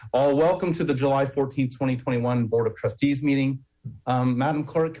All welcome to the July 14th, 2021 Board of Trustees meeting. Madam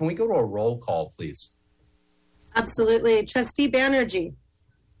Clerk, can we go to a roll call, please? Absolutely. Trustee Banerjee.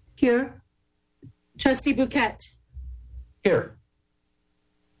 Here. Trustee Bouquet. Here.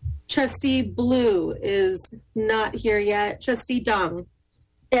 Trustee Blue is not here yet. Trustee Dong.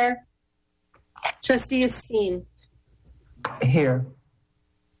 Here. Trustee Esteen. Here.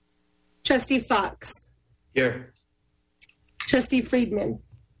 Trustee Fox. Here. Trustee Friedman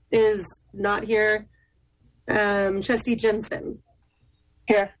is not here. Trustee Jensen.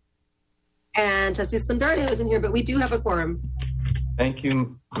 Here. And Trustee Spandario isn't here, but we do have a quorum. Thank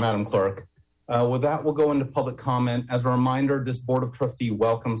you, Madam Clerk. With that, we'll go into public comment. As a reminder, this Board of Trustees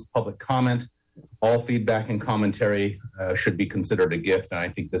welcomes public comment. All feedback and commentary should be considered a gift, and I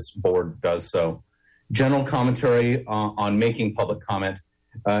think this board does so. General commentary on making public comment.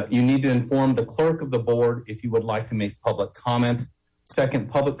 You need to inform the clerk of the board if you would like to make public comment. Second,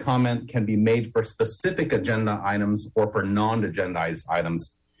 public comment can be made for specific agenda items or for non-agendized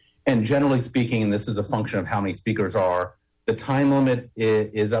items. And generally speaking, and this is a function of how many speakers are, the time limit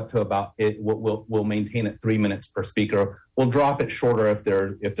is up to about, we'll maintain it 3 minutes per speaker. We'll drop it shorter if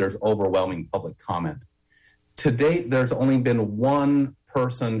there's overwhelming public comment. To date, there's only been one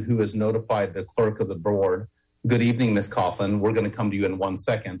person who has notified the clerk of the board. Good evening, Ms. Coughlin. We're going to come to you in 1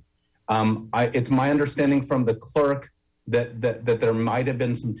 second. It's my understanding from the clerk that there might have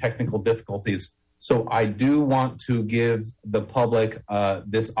been some technical difficulties. So I do want to give the public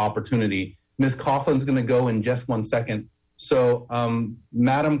this opportunity. Ms. Coughlin's going to go in just 1 second. So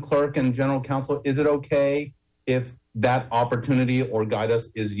Madam Clerk and General Counsel, is it okay if that opportunity or guidance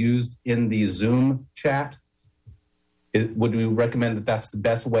is used in the Zoom chat? Would we recommend that that's the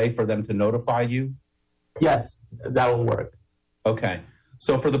best way for them to notify you? Yes, that will work. Okay.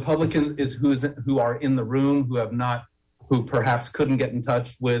 So for the public who are in the room, who perhaps couldn't get in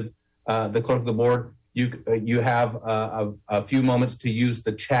touch with the clerk of the board, you have a few moments to use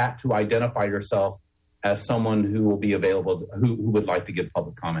the chat to identify yourself as someone who will be available, who would like to give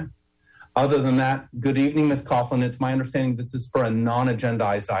public comment. Other than that, good evening, Ms. Coughlin. It's my understanding this is for a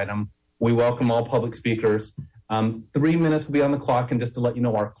non-agendized item. We welcome all public speakers. 3 minutes will be on the clock, and just to let you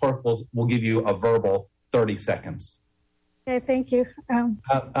know, our clerk will give you a verbal 30 seconds. Okay, thank you.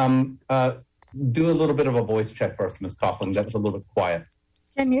 Do a little bit of a voice check first, Ms. Coughlin. That was a little bit quiet.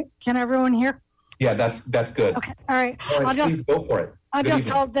 Can everyone hear? Yeah, that's good. Okay, all right. Please go for it. I'll just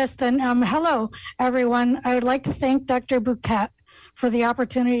hold this then. Hello, everyone. I would like to thank Dr. Bouquet for the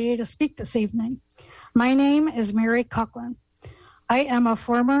opportunity to speak this evening. My name is Mary Coughlin. I am a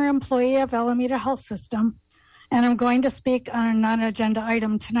former employee of Alameda Health System, and I'm going to speak on a non-agenda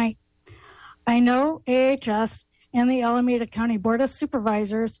item tonight. I know AHS and the Alameda County Board of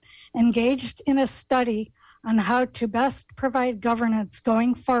Supervisors engaged in a study on how to best provide governance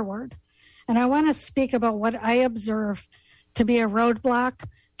going forward. And I want to speak about what I observe to be a roadblock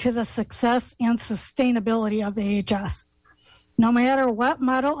to the success and sustainability of AHS. No matter what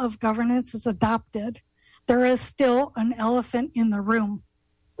model of governance is adopted, there is still an elephant in the room.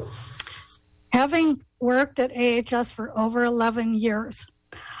 Having worked at AHS for over 11 years,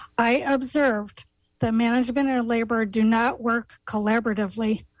 I observed that management and labor do not work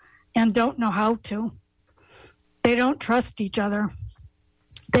collaboratively and don't know how to. They don't trust each other.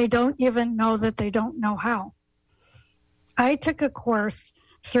 They don't even know that they don't know how. I took a course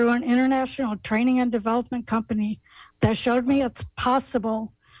through an international training and development company that showed me it's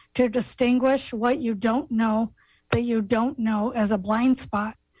possible to distinguish what you don't know that you don't know as a blind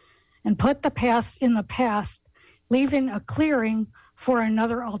spot and put the past in the past, leaving a clearing for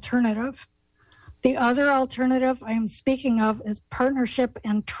another alternative. The other alternative I am speaking of is partnership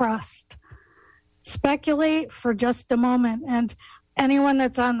and trust. Speculate for just a moment, and anyone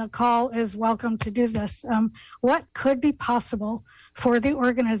that's on the call is welcome to do this. What could be possible for the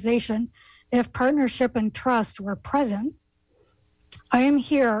organization if partnership and trust were present? I am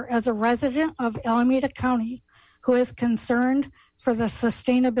here as a resident of Alameda County who is concerned for the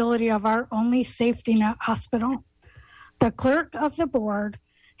sustainability of our only safety net hospital. The clerk of the board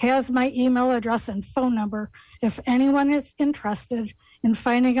has my email address and phone number if anyone is interested in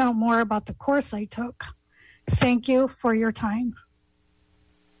finding out more about the course I took. Thank you for your time.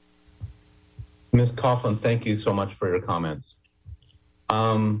 Ms. Coughlin, thank you so much for your comments.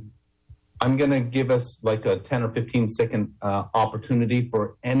 I'm going to give us like a 10 or 15 second opportunity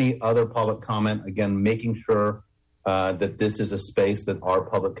for any other public comment. Again, making sure that this is a space that our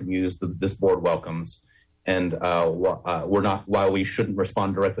public can use, that this board welcomes. And while we shouldn't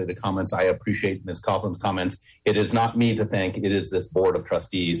respond directly to comments, I appreciate Ms. Coughlin's comments. It is not me to thank, it is this Board of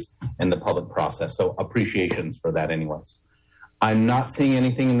Trustees and the public process. So appreciations for that anyways. I'm not seeing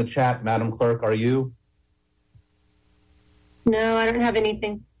anything in the chat. Madam Clerk, are you? No, I don't have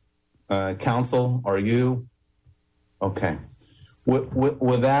anything. Council, are you? Okay.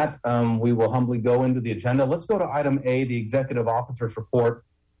 With that, we will humbly go into the agenda. Let's go to item A, the Executive Officer's Report.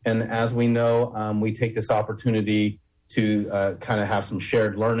 And as we know, we take this opportunity to kind of have some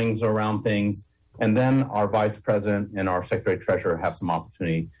shared learnings around things. And then our Vice President and our Secretary Treasurer have some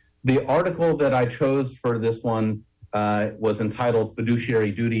opportunity. The article that I chose for this one was entitled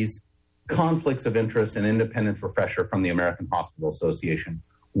Fiduciary Duties, Conflicts of Interest and Independence Refresher from the American Hospital Association.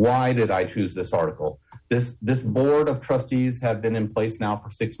 Why did I choose this article? This board of trustees have been in place now for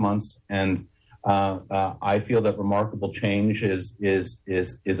 6 months, and I feel that remarkable change is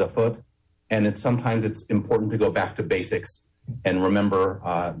afoot. And sometimes it's important to go back to basics and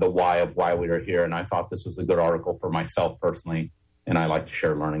remember the why of why we are here. And I thought this was a good article for myself personally, and I like to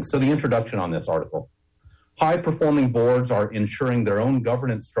share learning. So the introduction on this article. High-performing boards are ensuring their own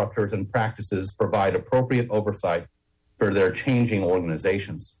governance structures and practices provide appropriate oversight for their changing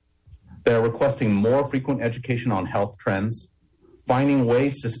organizations. They're requesting more frequent education on health trends, finding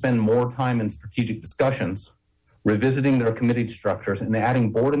ways to spend more time in strategic discussions, revisiting their committee structures, and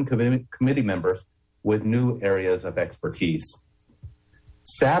adding board and committee members with new areas of expertise.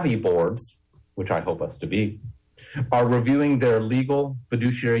 Savvy boards, which I hope us to be, are reviewing their legal,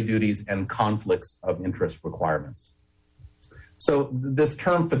 fiduciary duties, and conflicts of interest requirements. So this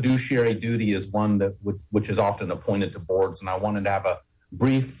term fiduciary duty is one that which is often appointed to boards, and I wanted to have a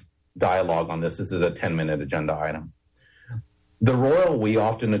brief dialogue on this. This is a 10-minute agenda item. The royal we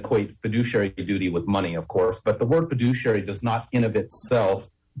often equate fiduciary duty with money, of course, but the word fiduciary does not in of itself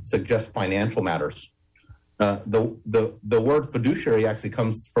suggest financial matters. The word fiduciary actually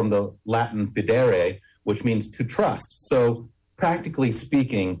comes from the Latin fidere, which means to trust. So practically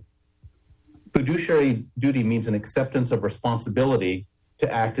speaking, fiduciary duty means an acceptance of responsibility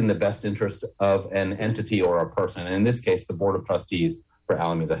to act in the best interest of an entity or a person. And in this case, the Board of Trustees for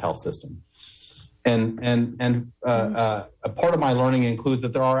Alameda Health System. And a part of my learning includes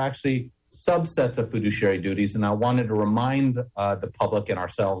that there are actually subsets of fiduciary duties, and I wanted to remind the public and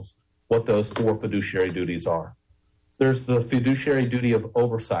ourselves what those 4 fiduciary duties are. There's the fiduciary duty of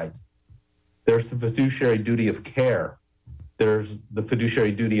oversight. There's the fiduciary duty of care. There's the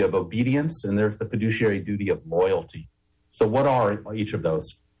fiduciary duty of obedience, and there's the fiduciary duty of loyalty. So what are each of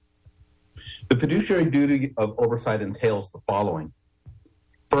those? The fiduciary duty of oversight entails the following.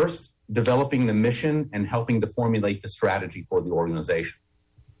 First, developing the mission and helping to formulate the strategy for the organization.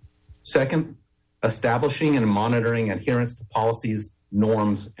 Second, establishing and monitoring adherence to policies,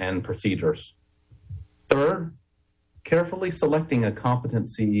 norms, and procedures. Third, carefully selecting a competent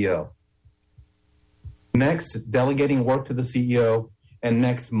CEO. Next, delegating work to the CEO, and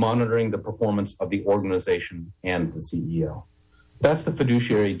next, monitoring the performance of the organization and the CEO. That's the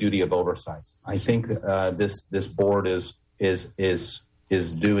fiduciary duty of oversight. I think this board is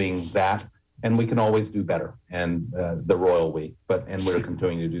doing that, and we can always do better, and the royal we, and we're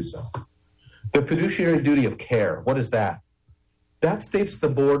continuing to do so. The fiduciary duty of care, what is that? That states the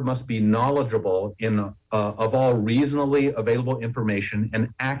board must be knowledgeable of all reasonably available information and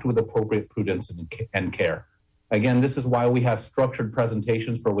act with appropriate prudence and care. Again, this is why we have structured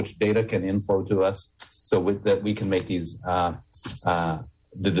presentations for which data can inflow to us so that we can make these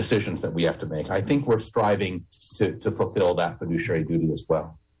the decisions that we have to make. I think we're striving to fulfill that fiduciary duty as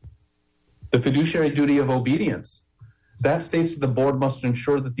well. The fiduciary duty of obedience. That states that the board must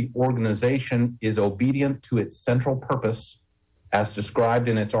ensure that the organization is obedient to its central purpose as described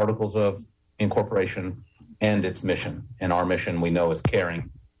in its articles of incorporation and its mission. And our mission, we know, is caring,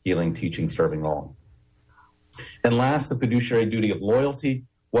 healing, teaching, serving all. And last, the fiduciary duty of loyalty.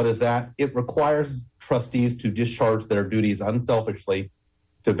 What is that? It requires trustees to discharge their duties unselfishly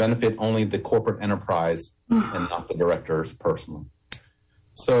to benefit only the corporate enterprise and not the directors personally.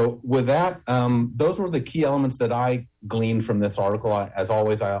 So with that, those were the key elements that I gleaned from this article. As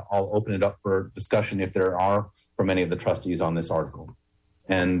always, I'll open it up for discussion if there are from any of the trustees on this article.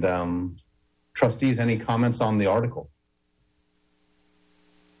 And trustees, any comments on the article?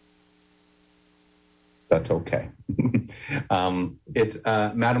 That's okay.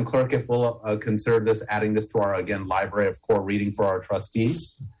 Madam Clerk, if we'll consider this, adding this to our, again, library of core reading for our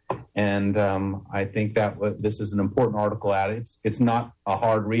trustees. And I think that this is an important article. It's not a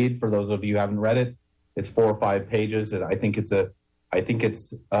hard read for those of you who haven't read it. It's 4 or 5 pages, and I think it's a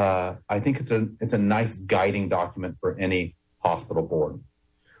nice guiding document for any hospital board.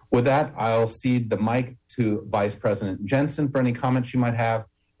 With that, I'll cede the mic to Vice President Jensen for any comments she might have,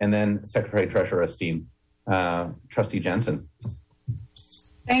 and then Secretary Treasurer Esteen. Trustee Jensen.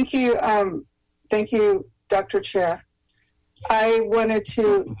 Thank you, Dr. Chair. I wanted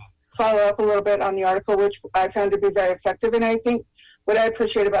to follow up a little bit on the article, which I found to be very effective. And I think what I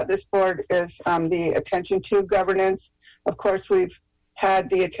appreciate about this board is the attention to governance. Of course, we've had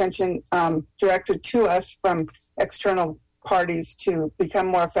the attention directed to us from external parties to become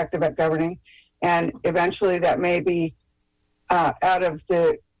more effective at governing. And eventually that may be out of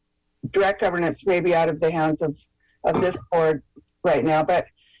the direct governance, maybe out of the hands of this board right now. But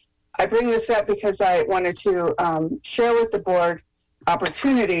I bring this up because I wanted to share with the board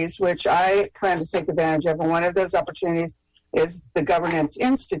opportunities which I plan to take advantage of. And one of those opportunities is the Governance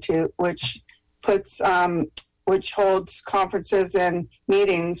Institute, which holds conferences and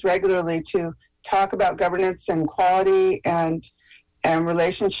meetings regularly to talk about governance and quality and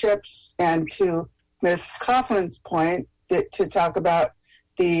relationships, and to Ms. Coughlin's point, to talk about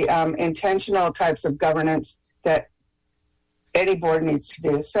the intentional types of governance that any board needs to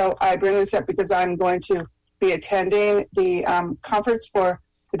do. So I bring this up because I'm going to be attending the conference for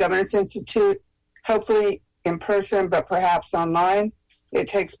the Governance Institute, hopefully in person, but perhaps online. It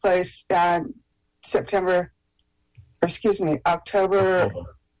takes place October.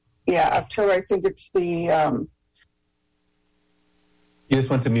 Yeah, October. I think it's the... You just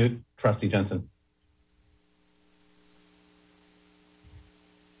went to mute, Trustee Jensen.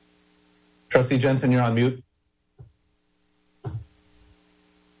 Trustee Jensen, you're on mute.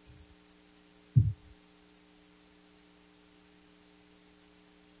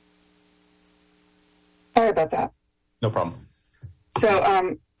 Sorry about that. No problem.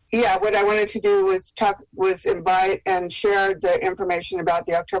 So, what I wanted to do was invite and share the information about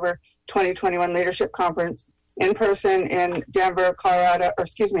the October 2021 Leadership Conference in person in Denver, Colorado,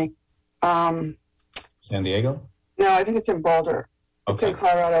 San Diego? No, I think it's in Boulder. Okay. It's in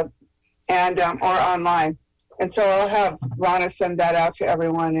Colorado, and or online. And so I'll have Rana send that out to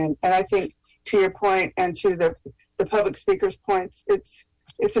everyone. And I think, to your point and to the public speakers' points, it's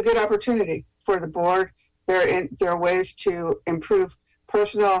a good opportunity for the board. There are ways to improve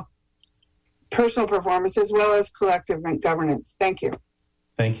personal performance as well as collective governance. Thank you.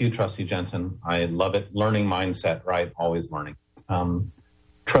 Thank you, Trustee Jensen. I love it. Learning mindset, right? Always learning.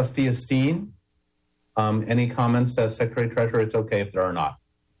 Trustee Esteen, any comments as Secretary Treasurer? It's okay if there are not.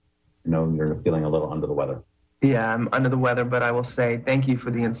 I know you're feeling a little under the weather. Yeah, I'm under the weather, but I will say thank you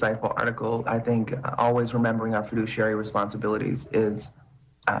for the insightful article. I think always remembering our fiduciary responsibilities is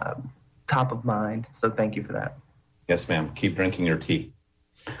top of mind. So thank you for that. Yes, ma'am. Keep drinking your tea.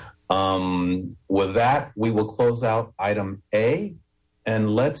 With that, we will close out item A, and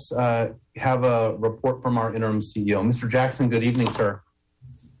let's have a report from our interim CEO. Mr. Jackson, good evening, sir.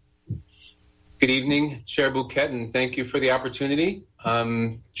 Good evening, Chair Bouquet, and thank you for the opportunity.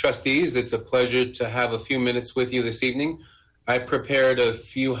 Trustees, it's a pleasure to have a few minutes with you this evening. I prepared a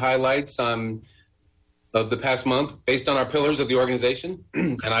few highlights of the past month based on our pillars of the organization,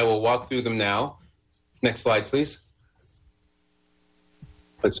 and I will walk through them now. Next slide, please.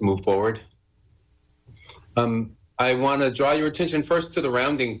 Let's move forward. I want to draw your attention first to the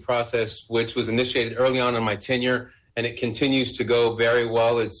rounding process, which was initiated early on in my tenure, and it continues to go very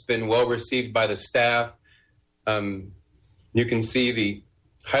well. It's been well received by the staff. You can see the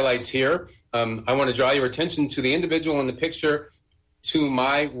highlights here. I want to draw your attention to the individual in the picture to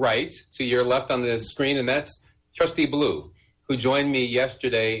my right, to your left on the screen, and that's Trustee Blue, who joined me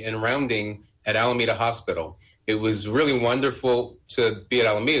yesterday in rounding at Alameda Hospital. It was really wonderful to be at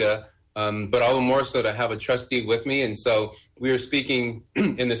Alameda, but all the more so to have a trustee with me. And so we are speaking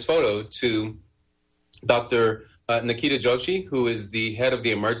in this photo to Dr. Nikita Joshi, who is the head of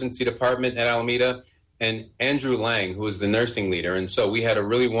the emergency department at Alameda, and Andrew Lang, who is the nursing leader. And so we had a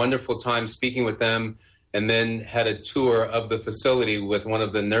really wonderful time speaking with them, and then had a tour of the facility with one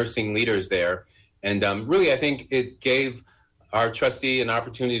of the nursing leaders there. And really, I think it gave our trustee an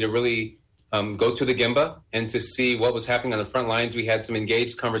opportunity to really go to the Gemba and to see what was happening on the front lines. We had some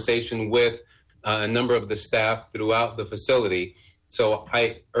engaged conversation with a number of the staff throughout the facility. So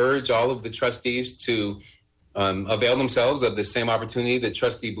I urge all of the trustees to avail themselves of the same opportunity that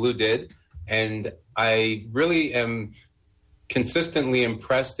Trustee Blue did. And I really am consistently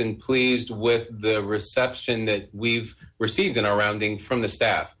impressed and pleased with the reception that we've received in our rounding from the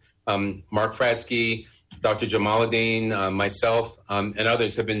staff. Mark Fratsky, Dr. Jamaluddin, myself, and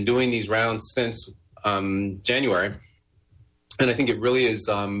others have been doing these rounds since January. And I think it really is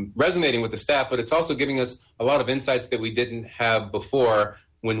resonating with the staff, but it's also giving us a lot of insights that we didn't have before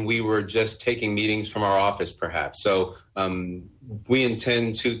when we were just taking meetings from our office, perhaps. So we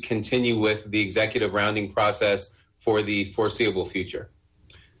intend to continue with the executive rounding process for the foreseeable future.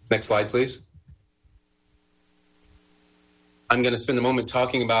 Next slide, please. I'm going to spend a moment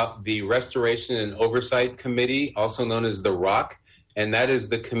talking about the Restoration and Oversight Committee, also known as the ROC. And that is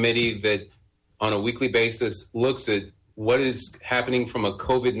the committee that on a weekly basis looks at what is happening from a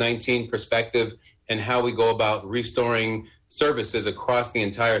COVID-19 perspective and how we go about restoring services across the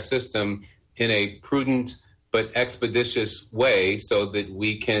entire system in a prudent but expeditious way so that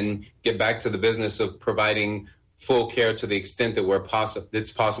we can get back to the business of providing full care to the extent that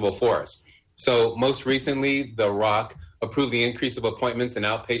it's possible for us. So most recently, the ROC approved the increase of appointments in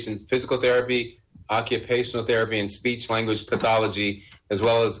outpatient physical therapy, occupational therapy, and speech-language pathology, as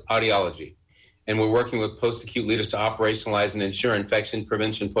well as audiology. And we're working with post-acute leaders to operationalize and ensure infection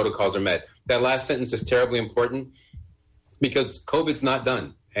prevention protocols are met. That last sentence is terribly important because COVID's not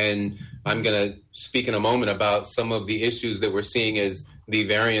done. And I'm going to speak in a moment about some of the issues that we're seeing as the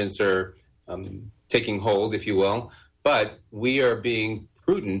variants are taking hold, if you will. But we are being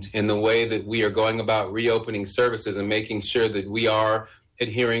prudent in the way that we are going about reopening services and making sure that we are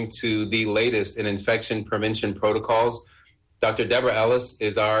adhering to the latest in infection prevention protocols. Dr. Deborah Ellis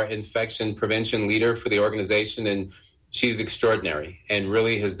is our infection prevention leader for the organization, and she's extraordinary and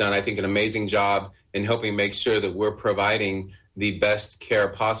really has done, I think, an amazing job in helping make sure that we're providing the best care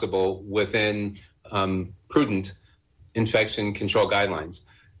possible within prudent infection control guidelines.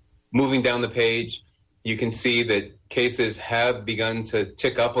 Moving down the page, you can see that cases have begun to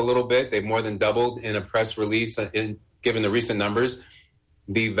tick up a little bit. They've more than doubled in a press release given the recent numbers.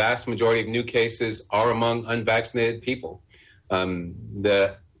 The vast majority of new cases are among unvaccinated people.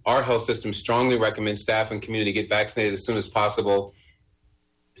 Our health system strongly recommends staff and community get vaccinated as soon as possible.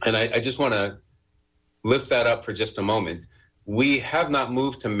 And I just want to lift that up for just a moment. We have not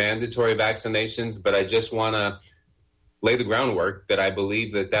moved to mandatory vaccinations, but I just want to lay the groundwork that I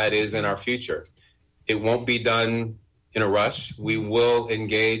believe that is in our future. It won't be done in a rush. We will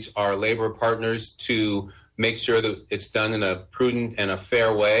engage our labor partners to make sure that it's done in a prudent and a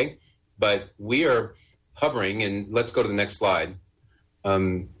fair way. But we are hovering, and let's go to the next slide.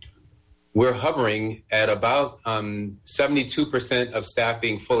 We're hovering at about 72% of staff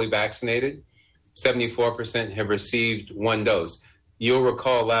being fully vaccinated. 74% have received one dose. You'll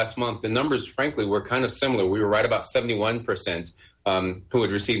recall last month, the numbers, frankly, were kind of similar. We were right about 71% who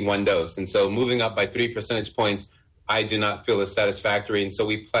had received one dose. And so moving up by 3 percentage points, I do not feel is satisfactory. And so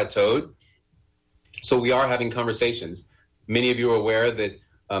we plateaued. So we are having conversations. Many of you are aware that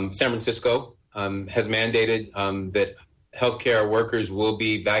San Francisco has mandated that healthcare workers will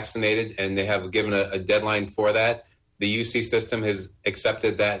be vaccinated, and they have given a deadline for that. The UC system has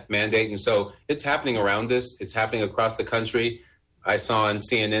accepted that mandate. And so it's happening around us. It's happening across the country. I saw on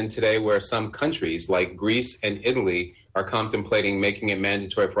CNN today where some countries like Greece and Italy are contemplating making it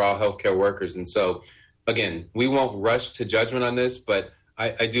mandatory for all healthcare workers. And so, again, we won't rush to judgment on this, but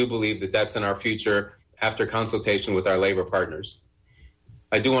I do believe that that's in our future after consultation with our labor partners.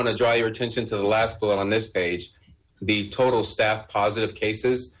 I do want to draw your attention to the last bullet on this page, the total staff positive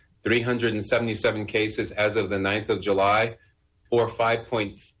cases. 377 cases as of the 9th of July, or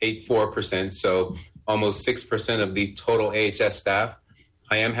 5.84%, so almost 6% of the total AHS staff.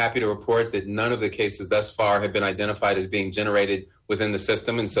 I am happy to report that none of the cases thus far have been identified as being generated within the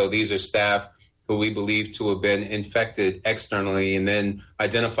system, and so these are staff who we believe to have been infected externally and then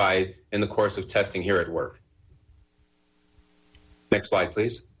identified in the course of testing here at work. Next slide,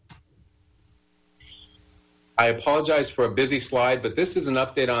 please. I apologize for a busy slide, but this is an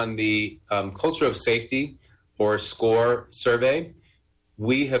update on the Culture of Safety, or SCORE survey.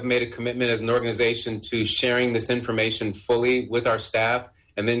 We have made a commitment as an organization to sharing this information fully with our staff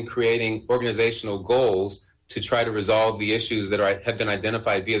and then creating organizational goals to try to resolve the issues that have been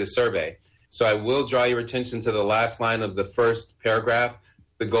identified via the survey. So I will draw your attention to the last line of the first paragraph.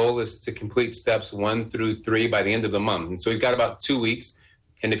 The goal is to complete steps 1 through 3 by the end of the month. And so we've got about 2 weeks.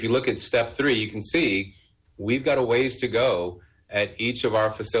 And if you look at step 3, you can see we've got a ways to go at each of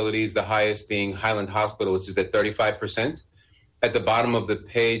our facilities, the highest being Highland Hospital, which is at 35%. At the bottom of the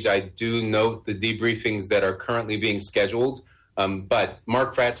page, I do note the debriefings that are currently being scheduled. But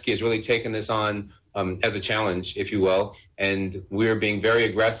Mark Fratsky has really taken this on as a challenge, if you will. And we're being very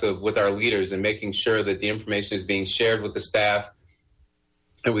aggressive with our leaders and making sure that the information is being shared with the staff.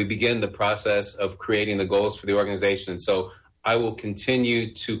 And we begin the process of creating the goals for the organization. So I will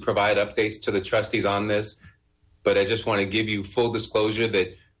continue to provide updates to the trustees on this. But I just want to give you full disclosure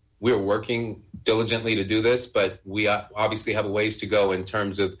that we're working diligently to do this, but we obviously have a ways to go in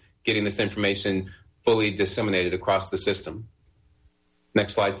terms of getting this information fully disseminated across the system.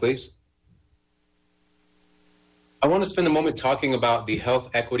 Next slide, please. I want to spend a moment talking about the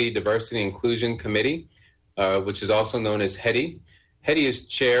Health Equity, Diversity, and Inclusion Committee, which is also known as HEDI. HEDI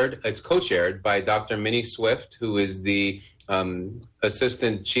is co-chaired by Dr. Minnie Swift, who is the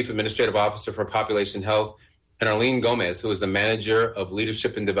Assistant Chief Administrative Officer for Population Health, and Arlene Gomez, who is the Manager of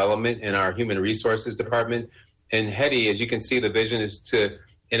Leadership and Development in our Human Resources Department. And Hetty, as you can see, the vision is to,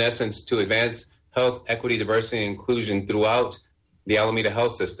 in essence, to advance health, equity, diversity, and inclusion throughout the Alameda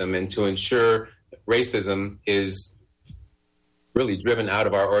Health System and to ensure racism is really driven out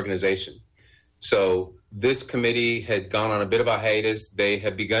of our organization. So this committee had gone on a bit of a hiatus. They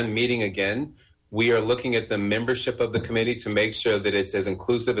have begun meeting again. We are looking at the membership of the committee to make sure that it's as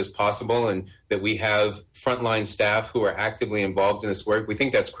inclusive as possible and that we have frontline staff who are actively involved in this work. We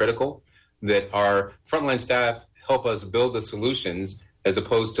think that's critical, that our frontline staff help us build the solutions as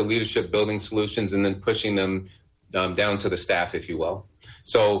opposed to leadership building solutions and then pushing them down to the staff, if you will.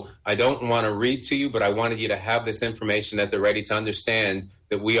 So I don't want to read to you, but I wanted you to have this information that they're ready to understand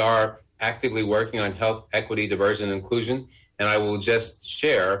that we are actively working on health, equity, diversity, and inclusion. And I will just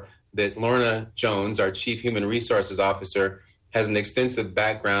share that Lorna Jones, our Chief Human Resources Officer, has an extensive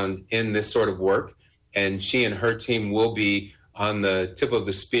background in this sort of work, and she and her team will be on the tip of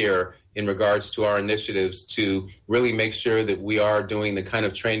the spear in regards to our initiatives to really make sure that we are doing the kind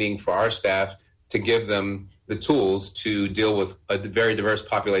of training for our staff to give them the tools to deal with a very diverse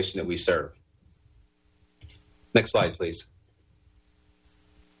population that we serve. Next slide, please.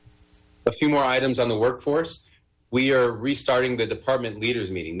 A few more items on the workforce. We are restarting the department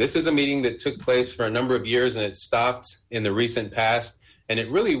leaders meeting. This is a meeting that took place for a number of years and it stopped in the recent past. And it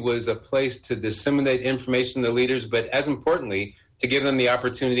really was a place to disseminate information to leaders, but as importantly, to give them the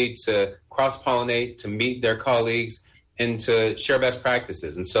opportunity to cross-pollinate, to meet their colleagues, and to share best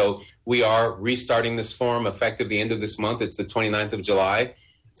practices. And so we are restarting this forum effective the end of this month. It's the 29th of July.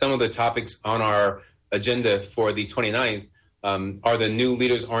 Some of the topics on our agenda for the 29th are the new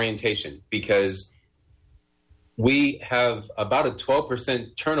leaders orientation, because we have about a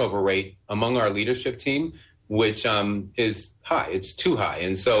 12% turnover rate among our leadership team, which is high. It's too high.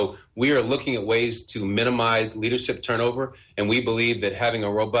 And so we are looking at ways to minimize leadership turnover. And we believe that having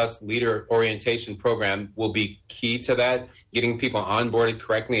a robust leader orientation program will be key to that, getting people onboarded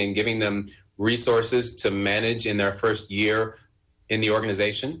correctly and giving them resources to manage in their first year in the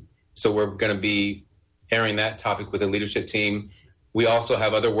organization. So we're going to be airing that topic with the leadership team. We also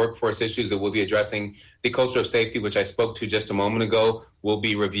have other workforce issues that we'll be addressing. The culture of safety, which I spoke to just a moment ago, will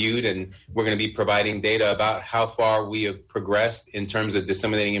be reviewed, and we're going to be providing data about how far we have progressed in terms of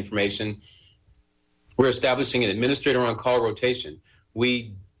disseminating information. We're establishing an administrator on call rotation.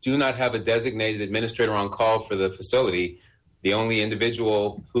 We do not have a designated administrator on call for the facility. The only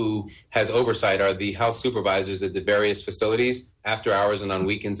individual who has oversight are the health supervisors at the various facilities after hours and on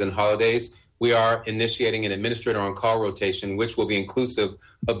weekends and holidays. We are initiating an administrator on call rotation, which will be inclusive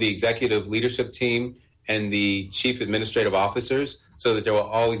of the executive leadership team and the chief administrative officers, so that there will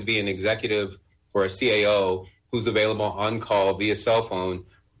always be an executive or a CAO who's available on call via cell phone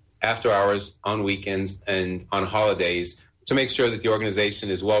after hours, on weekends, and on holidays to make sure that the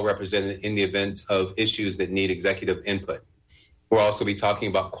organization is well represented in the event of issues that need executive input. We'll also be talking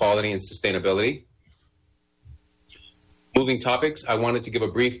about quality and sustainability. Moving topics, I wanted to give a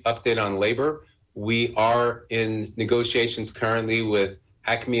brief update on labor. We are in negotiations currently with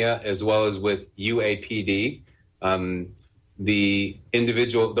ACMEA as well as with UAPD. The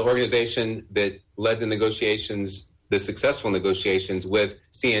organization that led the negotiations, the successful negotiations with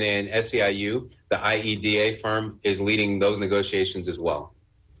CNA and SEIU, the IEDA firm, is leading those negotiations as well.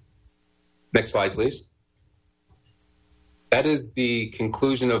 Next slide, please. That is the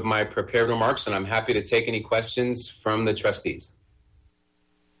conclusion of my prepared remarks, and I'm happy to take any questions from the trustees.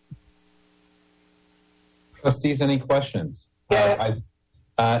 Trustees, any questions? Yes.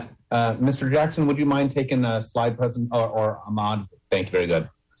 Mr. Jackson, would you mind taking a slide present or Ahmad? Thank you, very good.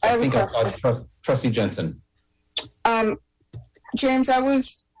 I think I saw Trustee Jensen. James, I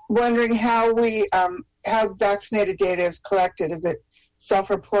was wondering how vaccinated data is collected. Is it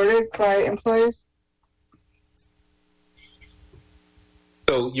self-reported by employees?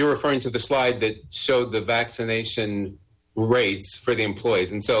 So you're referring to the slide that showed the vaccination rates for the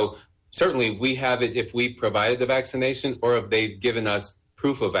employees. And so certainly we have it if we provided the vaccination or if they've given us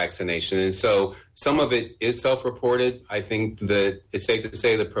proof of vaccination. And so some of it is self-reported. I think that it's safe to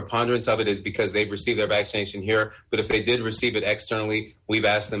say the preponderance of it is because they've received their vaccination here. But if they did receive it externally, we've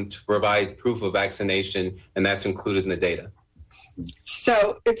asked them to provide proof of vaccination, and that's included in the data.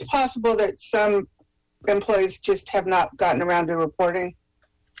 So it's possible that some employees just have not gotten around to reporting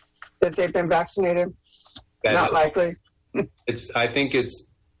that they've been vaccinated? Not likely. I think it's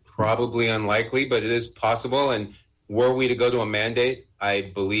probably unlikely, but it is possible. And were we to go to a mandate,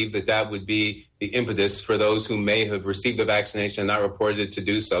 I believe that would be the impetus for those who may have received the vaccination and not reported to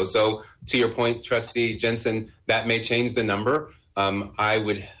do so. So to your point, Trustee Jensen, that may change the number. I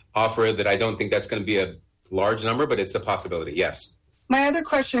would offer that I don't think that's going to be a large number, but it's a possibility, yes. My other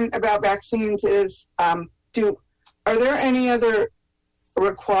question about vaccines is, are there any other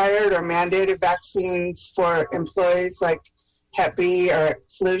required or mandated vaccines for employees like Hep B or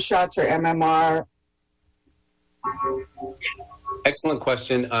flu shots or MMR? Excellent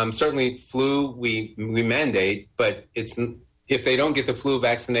question. Certainly flu we mandate, but if they don't get the flu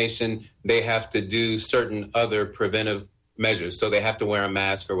vaccination, they have to do certain other preventive measures. So they have to wear a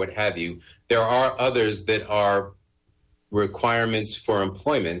mask or what have you. There are others that are requirements for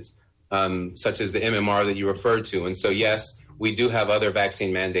employment, such as the MMR that you referred to. And so, yes, we do have other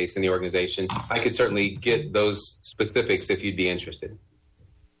vaccine mandates in the organization. I could certainly get those specifics if you'd be interested.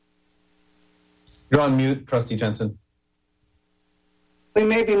 You're on mute, Trustee Jensen. We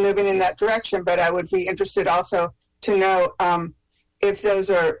may be moving in that direction, but I would be interested also to know if those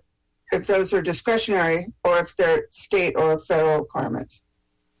are discretionary or if they're state or federal requirements.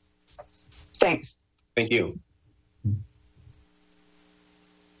 Thanks. Thank you.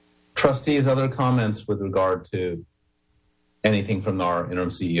 Trustees, other comments with regard to anything from our interim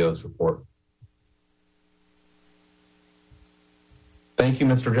CEO's report? Thank you,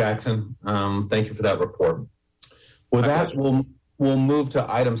 Mr. Jackson. Thank you for that report. With that, we'll move to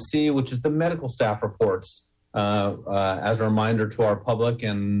item C, which is the medical staff reports. As a reminder to our public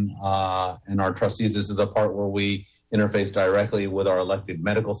and our trustees, this is the part where we interface directly with our elected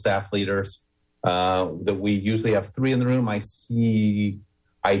medical staff leaders. That we usually have 3 in the room. I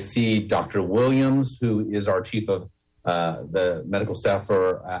see Dr. Williams, who is our chief of the medical staff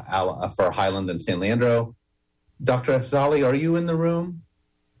for Highland and San Leandro. Dr. Afzali, are you in the room?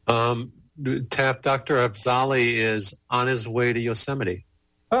 Dr. Afzali is on his way to Yosemite.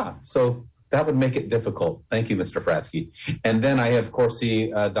 So that would make it difficult. Thank you, Mr. Fratsky. And then I, of course, see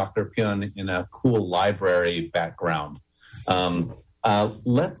Dr. Pyun in a cool library background.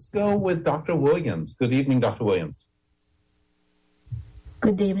 Let's go with Dr. Williams. Good evening, Dr. Williams.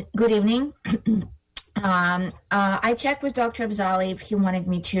 Good evening. I checked with Dr. Afzali if he wanted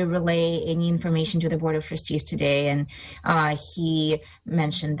me to relay any information to the Board of Trustees today, and he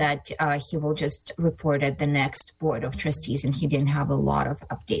mentioned that he will just report at the next Board of Trustees, and he didn't have a lot of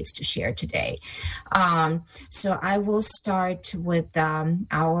updates to share today. So I will start with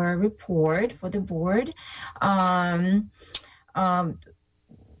our report for the board.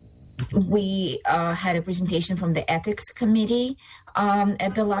 We had a presentation from the Ethics Committee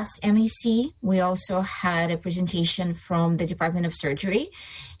at the last MEC. We also had a presentation from the Department of Surgery,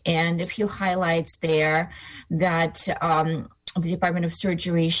 and a few highlights there that the Department of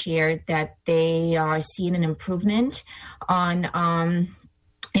Surgery shared that they are seeing an improvement on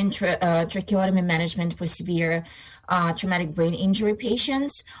tracheotomy management for severe traumatic brain injury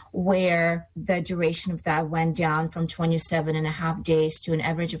patients, where the duration of that went down from 27.5 days to an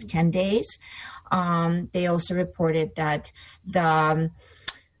average of 10 days. They also reported that the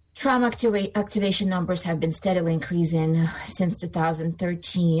trauma activation numbers have been steadily increasing since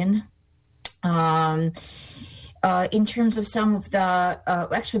 2013. In terms of some of the,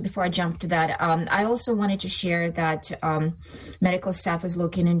 actually, before I jump to that, I also wanted to share that medical staff is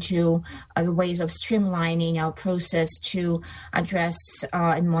looking into the ways of streamlining our process to address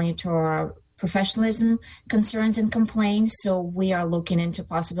and monitor professionalism concerns and complaints. So we are looking into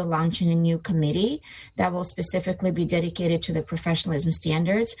possibly launching a new committee that will specifically be dedicated to the professionalism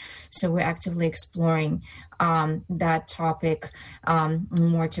standards. So we're actively exploring that topic.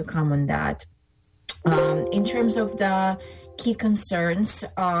 More to come on that. In terms of the key concerns,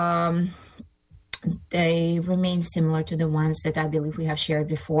 they remain similar to the ones that I believe we have shared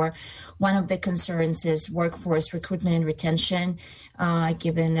before. One of the concerns is workforce recruitment and retention,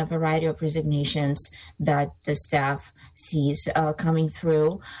 given a variety of resignations that the staff sees coming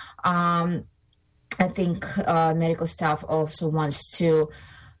through. I think medical staff also wants to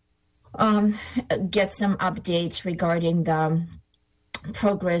get some updates regarding the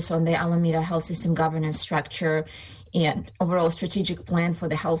progress on the Alameda Health System governance structure and overall strategic plan for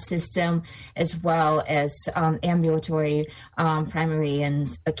the health system, as well as ambulatory primary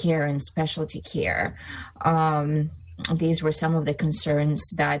and care and specialty care. These were some of the concerns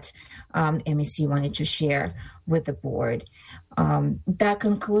that MEC wanted to share with the board. That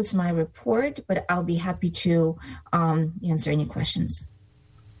concludes my report, but I'll be happy to answer any questions.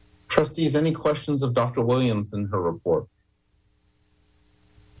 Trustees, any questions of Dr. Williams in her report?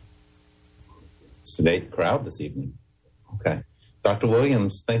 Sedate crowd this evening. Okay. Dr.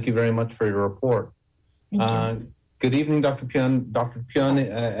 Williams, thank you very much for your report. Good evening, Dr. Pyun. Dr. Pyun,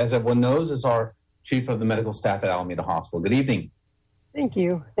 as everyone knows, is our chief of the medical staff at Alameda Hospital. Good evening. Thank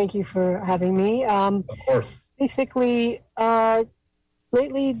you. Thank you for having me. Of course. Basically,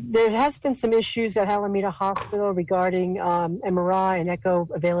 lately there has been some issues at Alameda Hospital regarding MRI and echo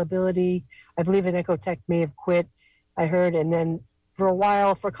availability. I believe an echo tech may have quit, I heard. And then for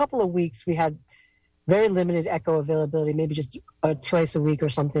a couple of weeks, we had very limited echo availability, maybe just twice a week or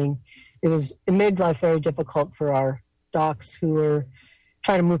something. It made life very difficult for our docs who were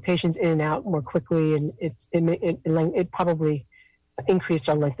trying to move patients in and out more quickly, and it probably increased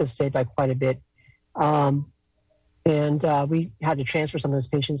our length of stay by quite a bit. And we had to transfer some of those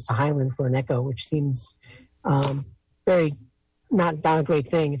patients to Highland for an echo, which seems very not a great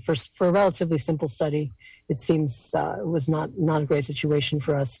thing. For a relatively simple study, it seems it was not a great situation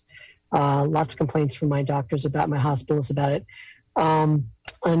for us. Lots of complaints from my doctors about my hospitalists about it.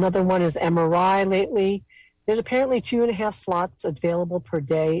 Another one is MRI lately. There's apparently 2.5 slots available per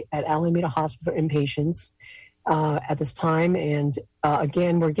day at Alameda Hospital for inpatients at this time. And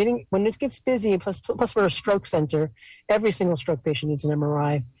again, when it gets busy, plus we're a stroke center, every single stroke patient needs an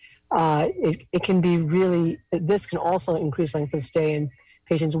MRI. It can be this can also increase length of stay and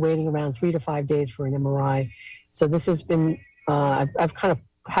patients waiting around 3 to 5 days for an MRI. So this has been, I've kind of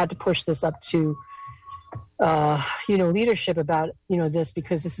had to push this up to, leadership about, this,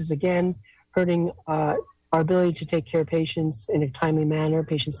 because this is, again, hurting our ability to take care of patients in a timely manner,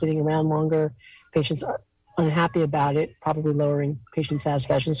 patients sitting around longer, patients are unhappy about it, probably lowering patient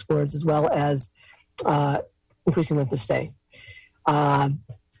satisfaction scores, as well as increasing length of stay. And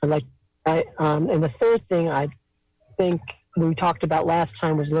the third thing I think we talked about last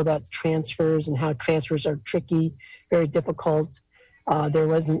time was a little about transfers and how transfers are tricky, very difficult. There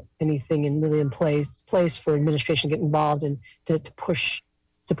wasn't anything in place for administration to get involved and to push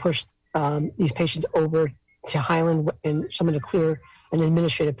these patients over to Highland and someone to clear an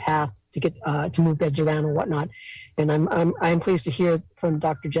administrative path to get to move beds around and whatnot. And I'm pleased to hear from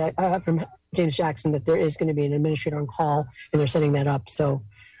from James Jackson that there is going to be an administrator on call and they're setting that up. So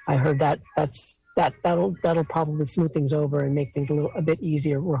I heard that'll probably smooth things over and make things a bit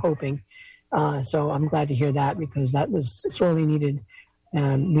easier. We're hoping. So I'm glad to hear that because that was sorely needed.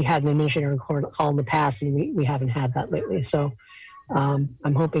 We had an administrator on call in the past and we haven't had that lately. So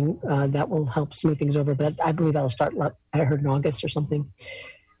I'm hoping that will help smooth things over, but I believe that'll start, I heard, in August or something.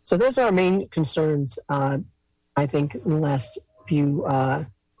 So those are our main concerns, I think, in the last few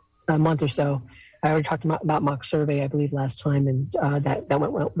month or so. I already talked about mock survey, I believe, last time, and that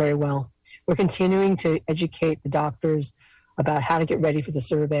went very well. We're continuing to educate the doctors about how to get ready for the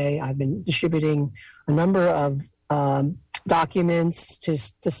survey. I've been distributing a number of documents to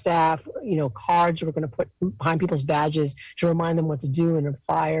staff, cards we're going to put behind people's badges to remind them what to do in a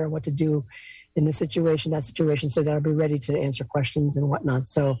fire, what to do in this situation, that situation, so they'll be ready to answer questions and whatnot.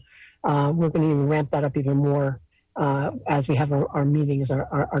 So we're going to even ramp that up even more as we have our meetings,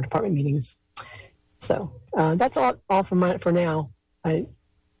 our department meetings. So that's all for now.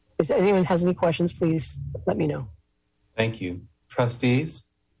 If anyone has any questions, please let me know. Thank you. Trustees?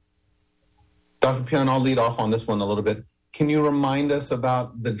 Dr. Pyun, I'll lead off on this one a little bit. Can you remind us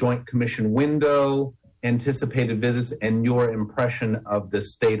about the Joint Commission window, anticipated visits, and your impression of the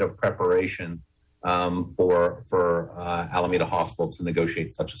state of preparation for Alameda Hospital to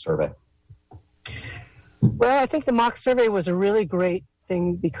negotiate such a survey? Well, I think the mock survey was a really great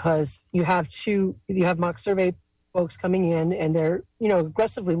thing because you have mock survey folks coming in and they're,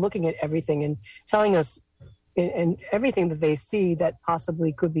 aggressively looking at everything and telling us and everything that they see that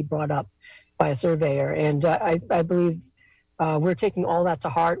possibly could be brought up by a surveyor. And I believe we're taking all that to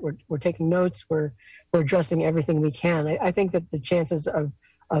heart. We're taking notes. We're addressing everything we can. I think that the chances of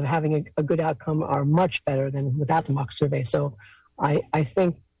having a good outcome are much better than without the mock survey. So I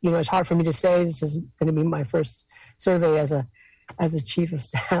think, it's hard for me to say. This is going to be my first survey as a chief of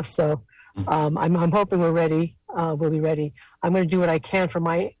staff. So I'm hoping we're ready. We'll be ready. I'm going to do what I can from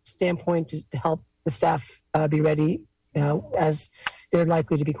my standpoint to help the staff be ready as they're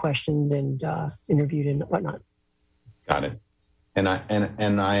likely to be questioned and interviewed and whatnot. Got it. And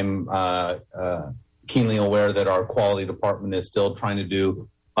I'm keenly aware that our quality department is still trying to do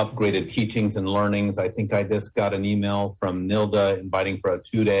upgraded teachings and learnings. I think I just got an email from Nilda inviting for a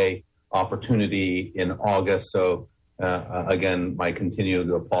 2-day opportunity in August. So again, my continued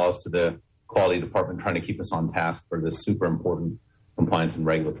applause to the quality department trying to keep us on task for this super important compliance and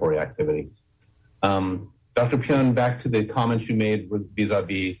regulatory activity. Dr. Pyun, back to the comments you made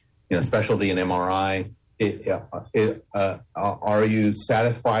vis-a-vis, specialty and MRI. Are you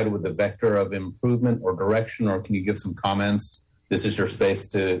satisfied with the vector of improvement or direction, or can you give some comments? This is your space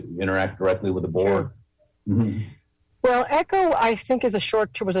to interact directly with the board. Sure. Mm-hmm. Well, Echo, I think, was a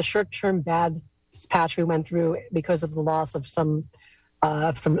short-term bad patch we went through because of the loss of some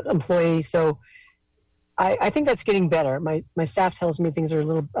from employees. So I think that's getting better. My staff tells me things are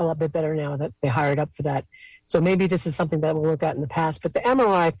a lot bit better now that they hired up for that. So maybe this is something that we'll look at in the past. But the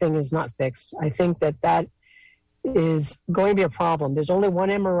MRI thing is not fixed. I think that is going to be a problem. There's only one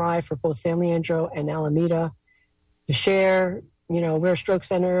MRI for both San Leandro and Alameda to share. We're a stroke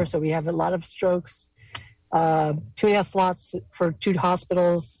center, so we have a lot of strokes. 2.5 slots for 2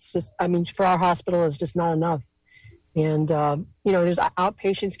 hospitals. For our hospital is just not enough. And, there's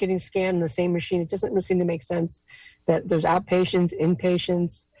outpatients getting scanned in the same machine. It doesn't seem to make sense that there's outpatients,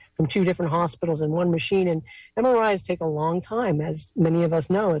 inpatients from 2 different hospitals in one machine. And MRIs take a long time, as many of us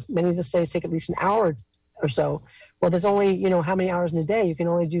know. Many of the studies take at least an hour or so. Well, there's only, how many hours in a day? You can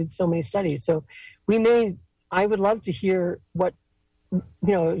only do so many studies. So I would love to hear what, are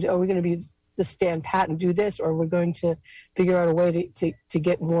we going to be to stand pat and do this, or we're going to figure out a way to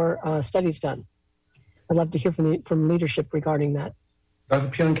get more studies done? I'd love to hear from leadership regarding that. Dr.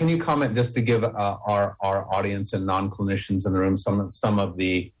 Pune, can you comment just to give our audience and non-clinicians in the room some of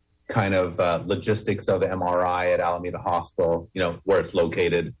the kind of logistics of the MRI at Alameda Hospital, where it's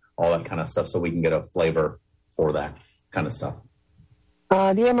located, all that kind of stuff, so we can get a flavor for that kind of stuff? The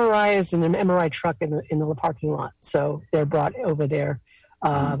MRI is in an MRI truck in the parking lot, so they're brought over there.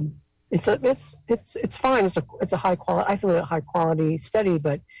 It's fine. It's a high quality. I feel a high quality study,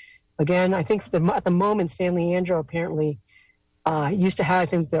 but again, I think at the moment, San Leandro apparently used to have, I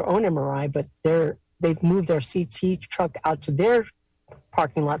think, their own MRI, but they've moved their CT truck out to their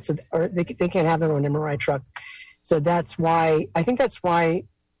parking lot, or they can't have their own MRI truck. So that's why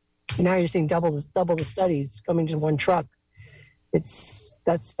now you're seeing double the studies coming to one truck. That's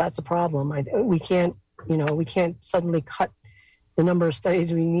a problem. We can't suddenly cut the number of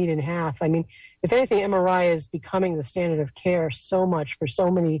studies we need in half. If anything, MRI is becoming the standard of care so much for so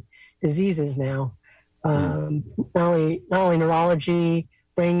many diseases now. Not only neurology,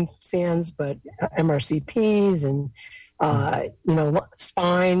 brain scans, but MRCPs and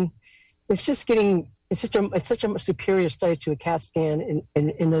spine. It's such a superior study to a CAT scan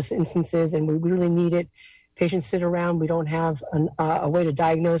in those instances, and we really need it. Patients sit around. We don't have a way to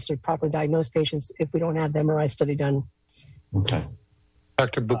diagnose or properly diagnose patients if we don't have the MRI study done. Okay.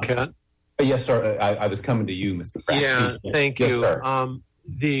 Dr. Bouquet? Yes, sir. I was coming to you, Mr. Frasky. Yeah, thank you. Sir.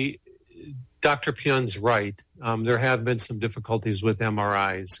 Dr. Pune's right. There have been some difficulties with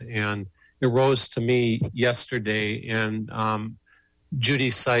MRIs, and it rose to me yesterday, and Judy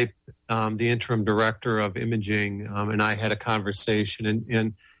Sipe, the interim director of imaging, and I had a conversation.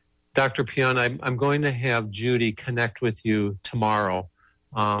 And Dr. Pune, I'm going to have Judy connect with you tomorrow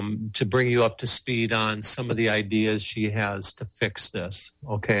to bring you up to speed on some of the ideas she has to fix this.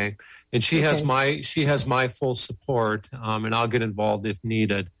 Okay, and she has my full support, and I'll get involved if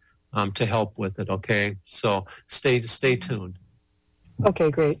needed to help with it. Okay, so stay tuned. Okay,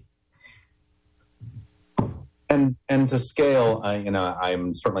 great. And to scale,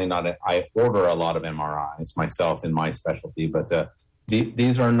 I'm certainly not. I order a lot of MRIs myself in my specialty, but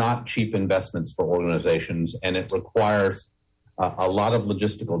these are not cheap investments for organizations, and it requires a lot of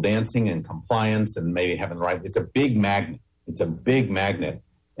logistical dancing and compliance, and maybe having the right. It's a big magnet,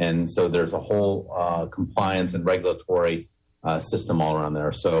 and so there's a whole compliance and regulatory system all around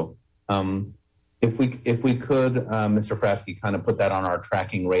there. So, if we could, Mr. Frasky, kind of put that on our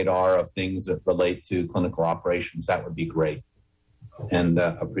tracking radar of things that relate to clinical operations, that would be great, and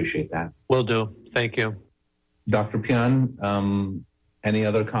appreciate that. Will do. Thank you, Dr. Pune. Any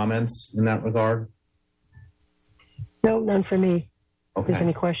other comments in that regard? No, none for me. Okay. If there's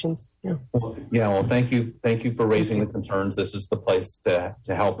any questions. Yeah. Well, thank you for raising the concerns. This is the place to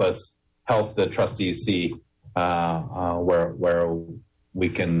help the trustees see where we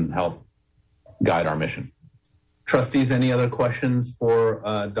can help guide our mission. Trustees, any other questions for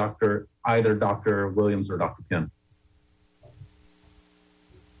either Dr. Williams or Dr. Pune?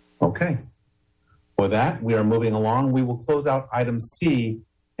 Okay. With that, we are moving along. We will close out item C,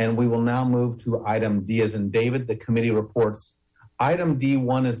 and we will now move to item D as in David, the committee reports. Item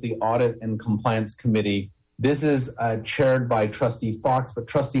D1 is the Audit and Compliance Committee. This is chaired by Trustee Fox, but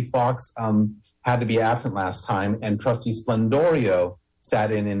Trustee Fox had to be absent last time, and Trustee Splendorio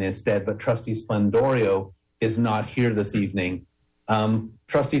sat in his stead, but Trustee Splendorio is not here this evening.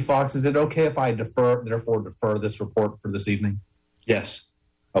 Trustee Fox, is it okay if I defer this report for this evening? Yes.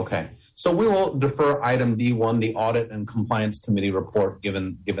 Okay, so we will defer item D1, the Audit and Compliance Committee report,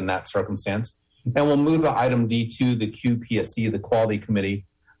 given that circumstance. And we'll move to item D2, the QPSC, the Quality Committee.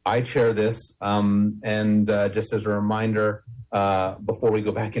 I chair this, and just as a reminder, before we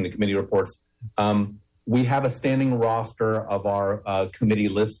go back into committee reports, we have a standing roster of our committee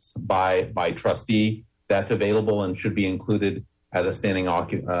lists by trustee that's available and should be included as a standing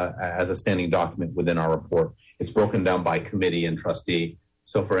document within our report. It's broken down by committee and trustee.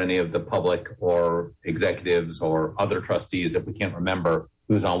 So for any of the public or executives or other trustees, if we can't remember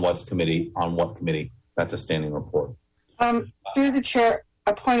who's on what committee, that's a standing report. Through the chair,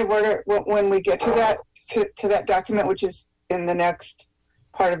 a point of order when we get to that document, which is in the next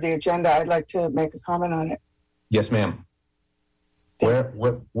part of the agenda, I'd like to make a comment on it. Yes, ma'am.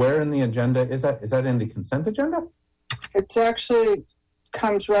 Where in the agenda is that? Is that in the consent agenda? It actually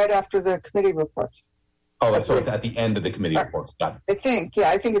comes right after the committee reports. Oh, so it's at the end of the committee reports. Got it.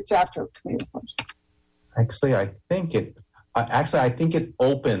 I think it's after committee reports. Actually, I think it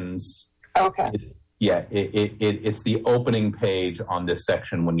opens. Okay. It's the opening page on this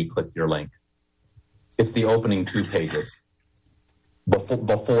section when you click your link. It's the opening 2 pages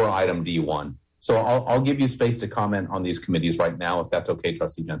before item D1. So I'll give you space to comment on these committees right now, if that's okay,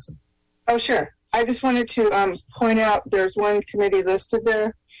 Trustee Jensen. Oh, sure. I just wanted to point out there's one committee listed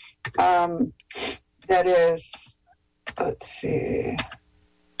there that is, let's see,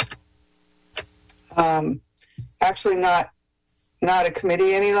 actually not a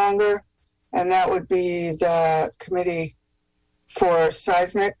committee any longer, and that would be the committee for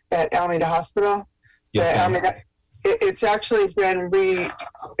seismic at Alameda Hospital. Yes, it's actually been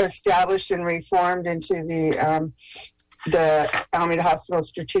re-established and reformed into the Alameda Hospital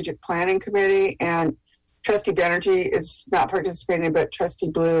Strategic Planning Committee, and Trustee Banerjee is not participating, but Trustee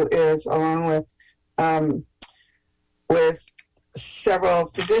Blue is, along with several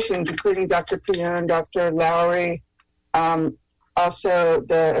physicians, including Dr. Payun, Dr. Lowry, also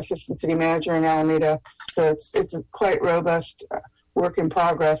the Assistant City Manager in Alameda. So it's a quite robust work in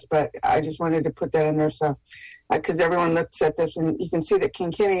progress, but I just wanted to put that in there so because everyone looks at this and you can see that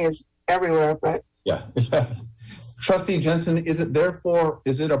King Kenny is everywhere. But yeah. Trustee Jensen, is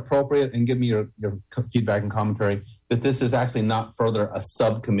it appropriate, and give me your feedback and commentary, that this is actually not further a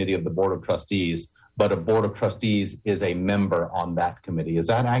subcommittee of the Board of Trustees, but a Board of Trustees is a member on that committee? Is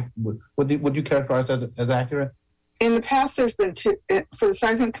that would you characterize that as accurate? In the past, there's been 2 for the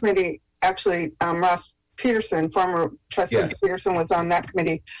seismic committee. Actually, Ross Peterson, former Trustee yes. Peterson, was on that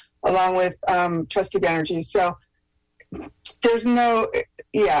committee along with Trustee Banerjee. So there's no,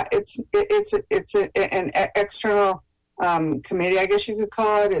 it's an external committee, I guess you could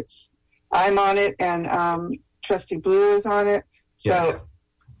call it. I'm on it, and Trustee Blue is on it. So, yes.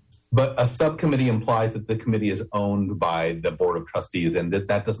 But a subcommittee implies that the committee is owned by the Board of Trustees, and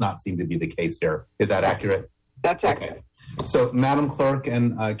that does not seem to be the case here. Is that accurate? That's accurate. Okay. So, Madam Clerk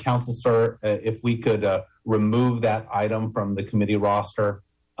and Council, sir, if we could remove that item from the committee roster,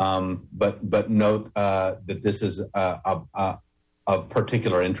 but note that this is of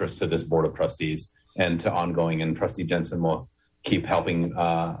particular interest to this Board of Trustees and to ongoing, and Trustee Jensen will keep helping.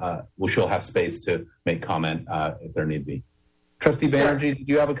 She'll have space to make comment if there need be. Trustee Banerjee,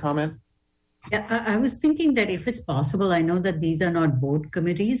 do you have a comment? Yeah, I was thinking that if it's possible, I know that these are not board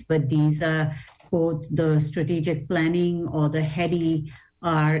committees, but these are both the strategic planning or the HEDI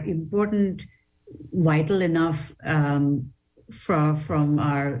are important, vital enough from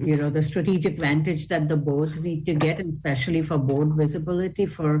our, the strategic vantage that the boards need to get, and especially for board visibility,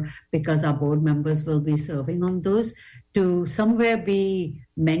 because our board members will be serving on those, to somewhere be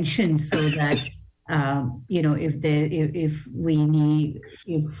mentioned so that if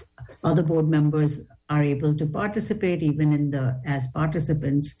other board members are able to participate, even as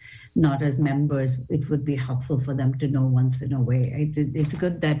participants, not as members, it would be helpful for them to know once in a way. It's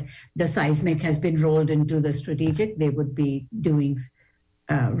good that the seismic has been rolled into the strategic. They would be doing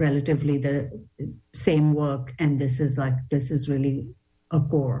relatively the same work, and this is really a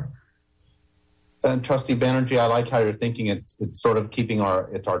core. And Trustee Banerjee, I like how you're thinking. It's sort of keeping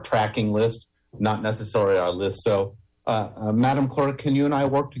our tracking list, not necessarily our list. So, Madam Clerk, can you and I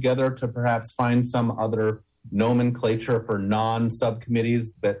work together to perhaps find some other nomenclature for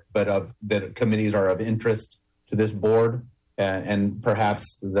non-subcommittees that committees are of interest to this board, and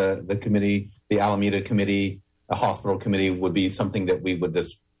perhaps the committee, the Alameda Committee, the Hospital Committee, would be something that we would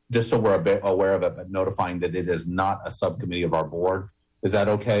just so we're a bit aware of it, but notifying that it is not a subcommittee of our board. Is that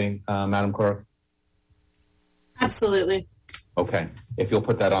okay, Madam Clerk? Absolutely. Okay, if you'll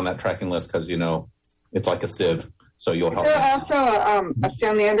put that on that tracking list, because it's like a sieve, so you'll help. Is there also a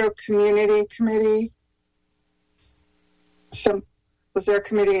San Leandro Community Committee? Was there a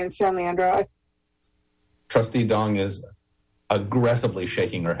committee in San Leandro? Trustee Dong is aggressively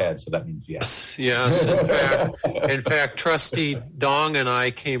shaking her head, so that means yes. Yes. In fact, Trustee Dong and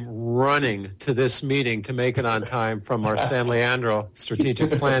I came running to this meeting to make it on time from our San Leandro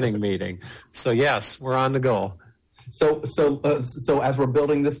strategic planning meeting. So yes, we're on the go. So as we're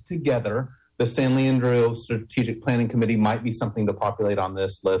building this together, the San Leandro Strategic Planning Committee might be something to populate on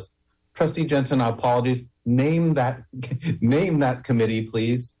this list. Trustee Jensen, apologies. Name that committee,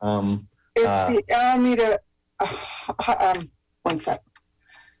 please. It's the Alameda. One sec.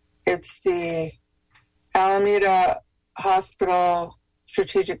 It's the Alameda Hospital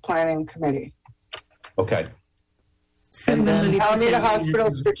Strategic Planning Committee. Okay. And then Alameda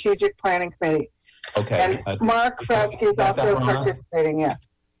Hospital Strategic Planning Committee. Okay. And Mark Fratsky is also participating. Yeah.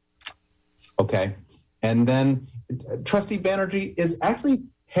 Okay. And then Trustee Banerjee is actually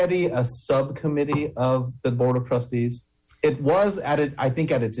heading a subcommittee of the Board of Trustees. It was I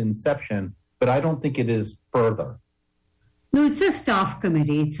think at its inception, but I don't think it is further. No, it's a staff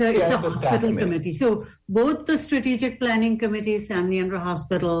committee. It's a hospital committee. So both the strategic planning committee, San Leandro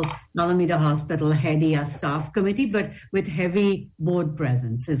Hospital, Alameda Hospital, HEDI are staff committee, but with heavy board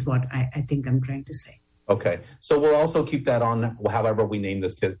presence is what I think I'm trying to say. Okay. So we'll also keep that on however we name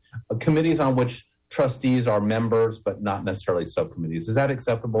this committees on which trustees are members, but not necessarily subcommittees. Is that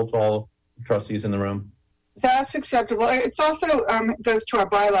acceptable to all trustees in the room? That's acceptable. It's also goes to our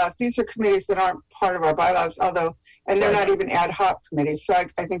bylaws. These are committees that aren't part of our bylaws, and they're not even ad hoc committees. So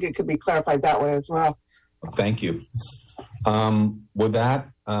I think it could be clarified that way as well. Thank you. With that,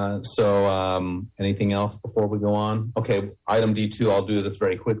 anything else before we go on? Okay, item D2, I'll do this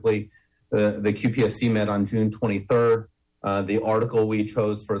very quickly. The QPSC met on June 23rd. The article we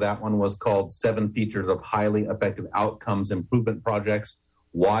chose for that one was called 7 Features of Highly Effective Outcomes Improvement Projects.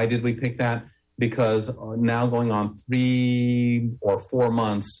 Why did we pick that? Because now going on 3 or 4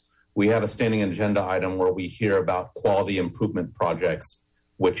 months, we have a standing agenda item where we hear about quality improvement projects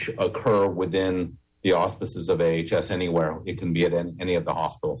which occur within the auspices of AHS anywhere. It can be at any of the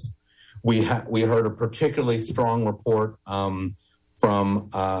hospitals. We heard a particularly strong report from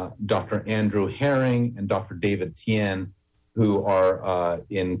Dr. Andrew Herring and Dr. David Tien, who are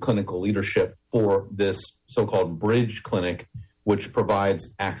in clinical leadership for this so-called Bridge Clinic, which provides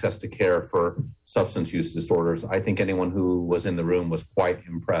access to care for substance use disorders. I think anyone who was in the room was quite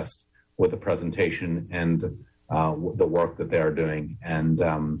impressed with the presentation and the work that they are doing. And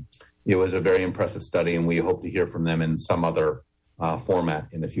it was a very impressive study, and we hope to hear from them in some other format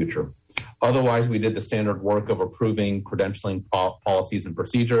in the future. Otherwise, we did the standard work of approving credentialing policies and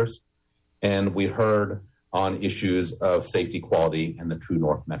procedures, and we heard on issues of safety, quality, and the True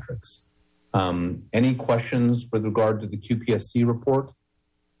North metrics. Any questions with regard to the QPSC report?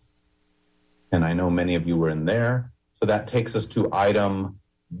 And I know many of you were in there. So that takes us to item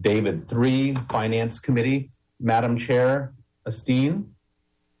David 3, Finance Committee. Madam Chair, Astine.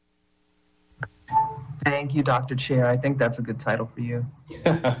 Thank you, Dr. Chair. I think that's a good title for you.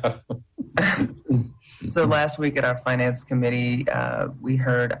 So last week at our Finance Committee, we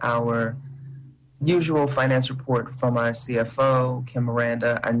heard our usual finance report from our CFO, Kim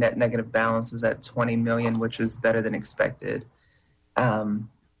Miranda. Our net negative balance is at $20 million, which is better than expected.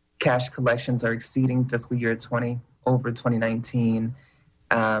 Cash collections are exceeding fiscal year 20 over 2019,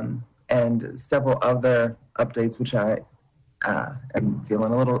 and several other updates, which I am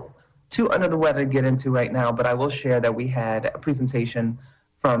feeling a little too under the weather to get into right now, but I will share that we had a presentation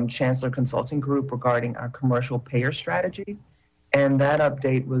from Chancellor Consulting Group regarding our commercial payer strategy. And that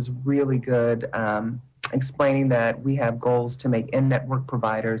update was really good, explaining that we have goals to make in-network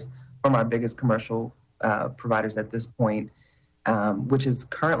providers from our biggest commercial providers at this point, which is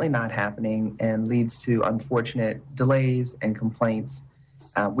currently not happening and leads to unfortunate delays and complaints.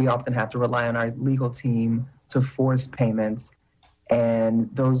 We often have to rely on our legal team to force payments, and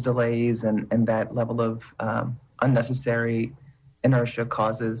those delays and that level of unnecessary inertia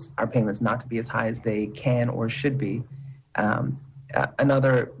causes our payments not to be as high as they can or should be.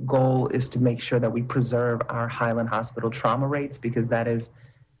 Another goal is to make sure that we preserve our Highland Hospital trauma rates, because that is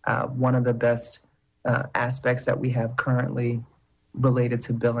one of the best aspects that we have currently related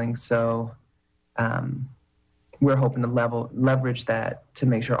to billing. So we're hoping to leverage that to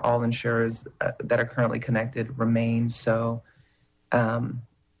make sure all insurers that are currently connected remain. So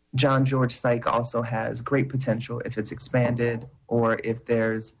John George Psych also has great potential if it's expanded, or if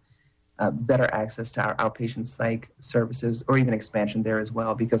there's better access to our outpatient psych services, or even expansion there as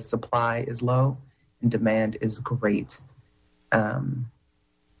well, because supply is low and demand is great.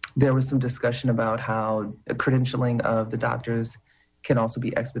 There was some discussion about how credentialing of the doctors can also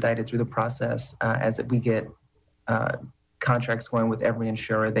be expedited through the process. As we get contracts going with every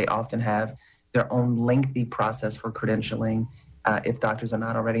insurer, they often have their own lengthy process for credentialing, if doctors are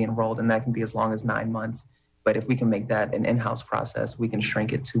not already enrolled, and that can be as long as 9 months. But if we can make that an in-house process, we can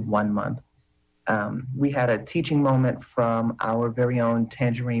shrink it to 1 month. We had a teaching moment from our very own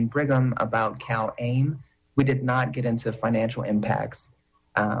Tangerine Brigham about CalAIM. We did not get into financial impacts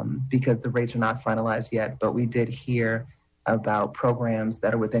because the rates are not finalized yet, but we did hear about programs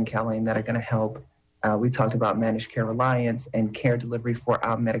that are within CalAIM that are going to help. We talked about managed care reliance and care delivery for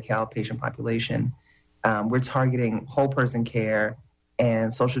our Medi-Cal patient population. We're targeting whole person care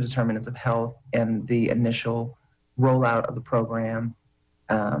and social determinants of health and the initial rollout of the program.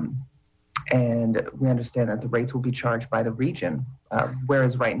 And we understand that the rates will be charged by the region,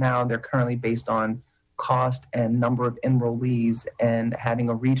 whereas right now they're currently based on cost and number of enrollees, and having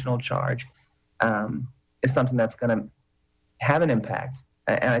a regional charge is something that's going to have an impact.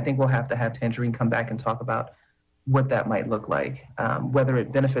 And I think we'll have to have Tangerine come back and talk about what that might look like, whether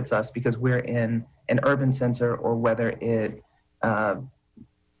it benefits us because we're in an urban center or whether it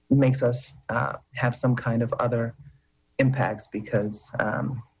makes us have some kind of other impacts because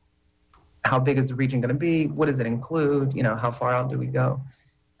how big is the region going to be? What does it include? You know, how far out do we go?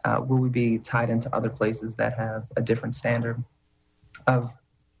 Will we be tied into other places that have a different standard of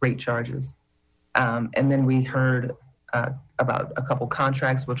rate charges? And then we heard about a couple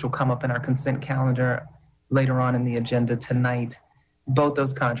contracts, which will come up in our consent calendar later on in the agenda tonight. Both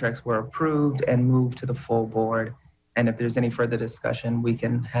those contracts were approved and moved to the full board. And if there's any further discussion, we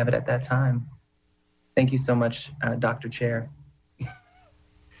can have it at that time. Thank you so much, Dr. Chair.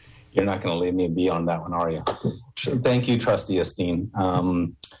 You're not going to leave me be on that one, are you? Thank you, Trustee Esteen.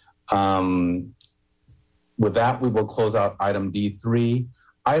 With that, we will close out item D3.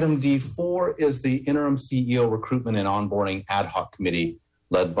 Item D4 is the interim CEO recruitment and onboarding ad hoc committee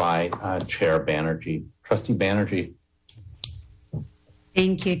led by Chair Banerjee. Trustee Banerjee.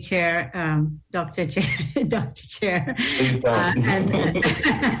 Thank you, Chair, Dr. Chair, Dr. Chair.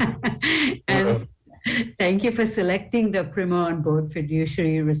 And thank you for selecting the PRIMA on board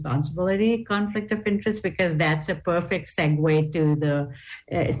fiduciary responsibility conflict of interest, because that's a perfect segue to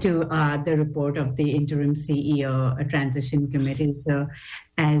the report of the interim CEO transition committee. So,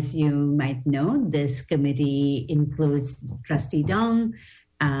 as you might know, this committee includes Trustee Dong,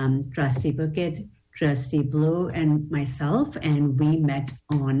 Trustee Bucket, Trustee Blue, and myself, and we met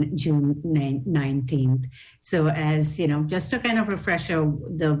on June 19th. So as you know, just to kind of refresher,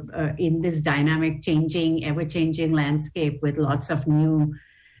 in this dynamic, changing, ever-changing landscape with lots of new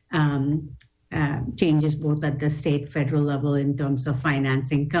changes both at the state, federal level in terms of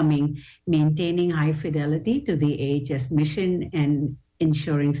financing coming, maintaining high fidelity to the AHS mission and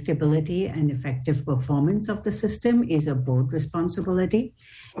ensuring stability and effective performance of the system is a board responsibility.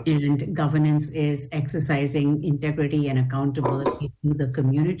 And governance is exercising integrity and accountability to the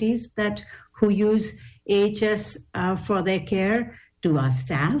communities who use AHS for their care, to our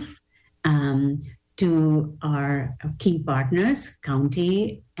staff, to our key partners,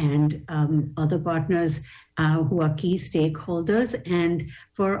 county and other partners who are key stakeholders, and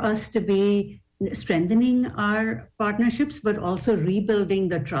for us to be strengthening our partnerships, but also rebuilding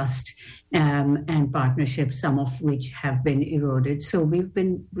the trust and partnerships, some of which have been eroded. So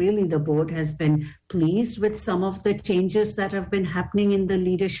the board has been pleased with some of the changes that have been happening in the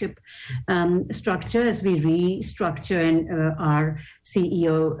leadership structure as we restructure, and our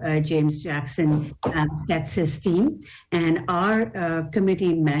CEO, James Jackson, sets his team. And our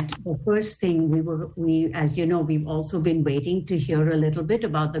committee met. The first thing we, as you know, we've also been waiting to hear a little bit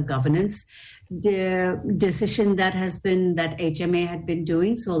about the governance decision that HMA had been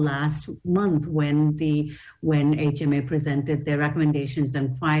doing. So last month, when HMA presented their recommendations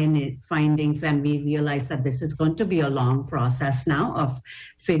and findings, and we realized that this is going to be a long process now of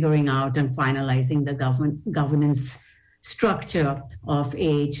figuring out and finalizing the governance structure of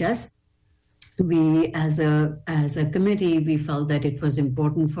AHS. We, as a committee, we felt that it was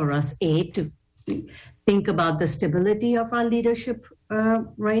important for us, to think about the stability of our leadership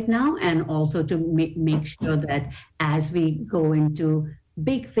right now, and also to make sure that as we go into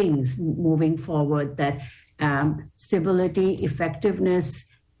big things moving forward, that stability, effectiveness,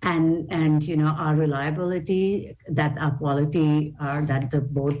 and our reliability, that our quality, that the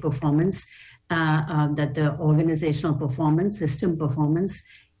board performance, that the organizational performance, system performance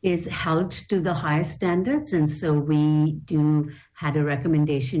is held to the highest standards. And so we had a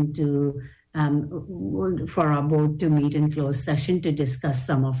recommendation for our board to meet in closed session to discuss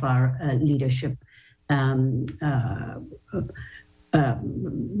some of our leadership in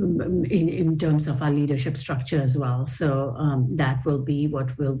terms of our leadership structure as well. So that will be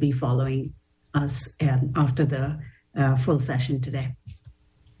what will be following us after the full session today.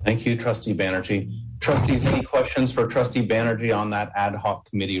 Thank you, Trustee Banerjee. Trustees, any questions for Trustee Banerjee on that ad hoc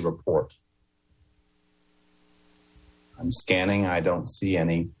committee report? I'm scanning. I don't see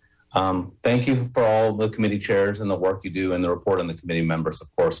any. Thank you for all the committee chairs and the work you do and the report and the committee members,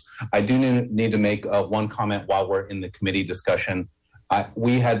 of course. I do need to make one comment while we're in the committee discussion.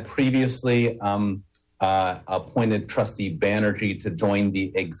 We had previously appointed Trustee Banerjee to join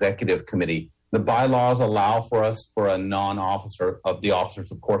the executive committee. The bylaws allow for us for a non-officer of the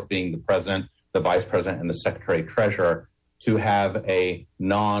officers, of course, being the president, the vice president, and the secretary treasurer, to have a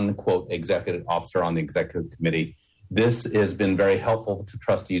non-quote executive officer on the executive committee. This has been very helpful to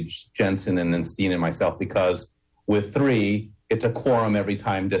Trustee Jensen and Steen and myself, because with 3, it's a quorum every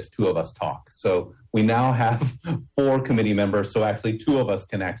time just 2 of us talk. So we now have 4 committee members, so actually 2 of us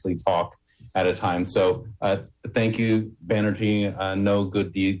can actually talk at a time. So thank you, Banerjee. No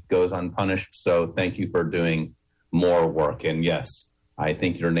good deed goes unpunished. So thank you for doing more work. And yes, I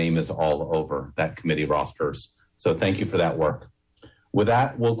think your name is all over that committee rosters. So thank you for that work. With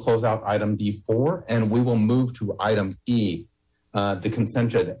that, we'll close out item D4 and we will move to item E, the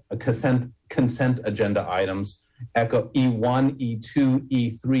consent agenda items, echo E1, E2,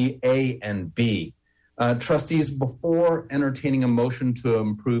 E3, A, and B. Trustees, before entertaining a motion to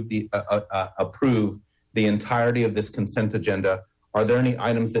approve the entirety of this consent agenda, are there any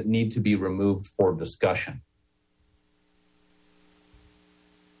items that need to be removed for discussion?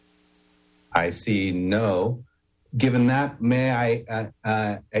 I see no. Given that, may I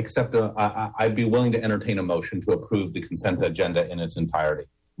accept I'd be willing to entertain a motion to approve the consent agenda in its entirety.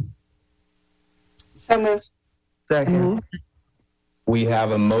 So moved. Second. We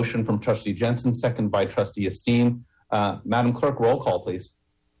have a motion from Trustee Jensen, second by Trustee Steen. Madam Clerk, roll call, please.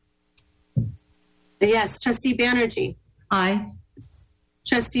 Yes, Trustee Banerjee. Aye.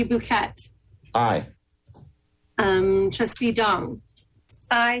 Trustee Bouquet. Aye. Trustee Dong.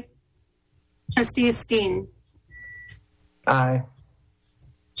 Aye. Trustee Steen. Aye.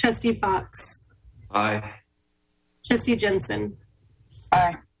 Trustee Fox. Aye. Trustee Jensen.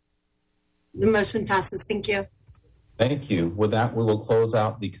 Aye. The motion passes. Thank you. Thank you. With that, we will close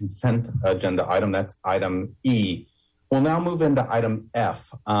out the consent agenda item. That's item E. We'll now move into item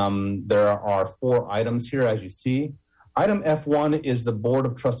F. There are 4 items here, as you see. Item F1 is the Board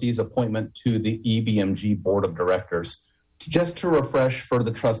of Trustees appointment to the EBMG Board of Directors. Just to refresh for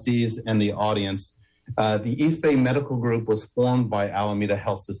the trustees and the audience, the East Bay Medical Group was formed by Alameda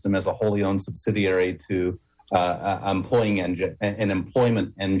Health System as a wholly owned subsidiary to an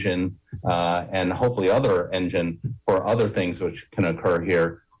employment engine and hopefully other engine for other things which can occur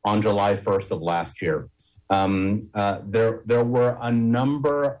here on July 1st of last year. There were a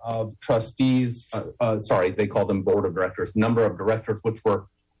number of trustees, they called them board of directors, number of directors which were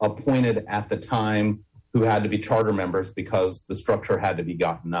appointed at the time who had to be charter members because the structure had to be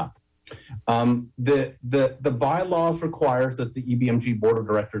gotten up. The bylaws requires that the EBMG board of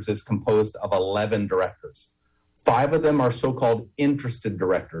directors is composed of 11 directors. 5 of them are so-called interested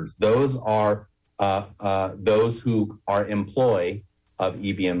directors. Those are those who are employee of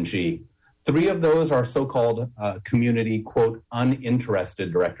EBMG. 3 of those are so-called community, quote,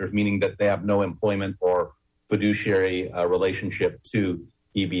 uninterested directors, meaning that they have no employment or fiduciary relationship to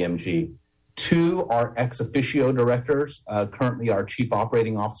EBMG. 2 are ex officio directors. Currently, our chief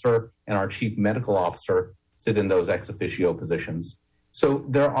operating officer and our chief medical officer sit in those ex officio positions. So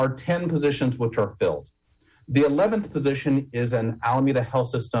there are 10 positions which are filled. The 11th position is an Alameda Health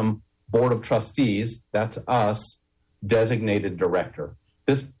System Board of Trustees, that's us, designated director.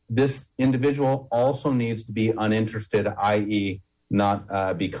 This individual also needs to be uninterested, i.e.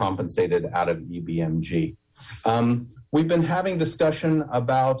 not be compensated out of EBMG. We've been having discussion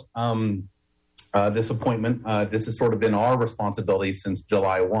about this appointment. This has sort of been our responsibility since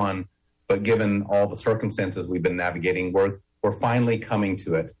July 1, but given all the circumstances we've been navigating, we're finally coming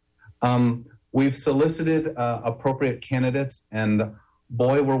to it. We've solicited appropriate candidates, and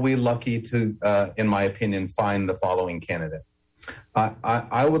boy, were we lucky to, in my opinion, find the following candidate.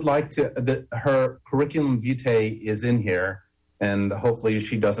 I would like to, her curriculum vitae is in here, and hopefully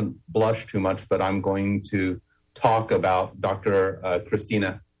she doesn't blush too much, but I'm going to talk about Dr.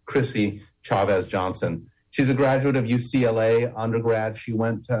 Chrissy Chavez Johnson. She's a graduate of UCLA undergrad. She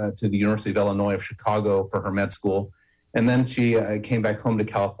went to the University of Illinois of Chicago for her med school. And then she came back home to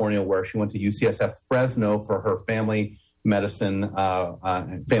California, where she went to UCSF Fresno for her family medicine,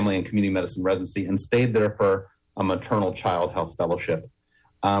 family and community medicine residency, and stayed there for a maternal child health fellowship.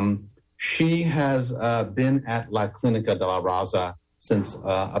 She has been at La Clínica de la Raza since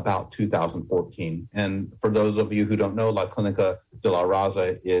about 2014. And for those of you who don't know, La Clínica de la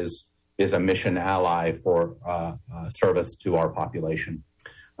Raza is a mission ally for service to our population.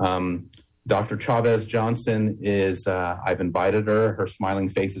 Dr. Chavez Johnson is, I've invited her. Her smiling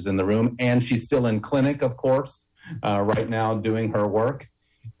face is in the room, and she's still in clinic, of course, right now doing her work.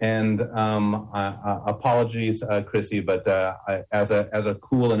 And apologies, Chrissy, but as a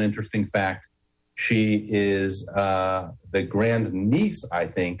cool and interesting fact, she is the grand niece, I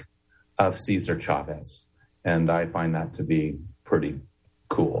think, of Cesar Chavez. And I find that to be pretty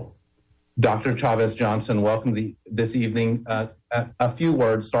cool. Dr. Chavez Johnson, welcome this evening. A few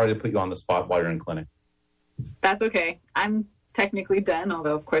words. Sorry to put you on the spot while you're in clinic. That's okay. I'm technically done,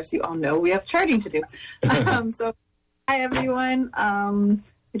 although, of course, you all know we have charting to do. So, hi, everyone.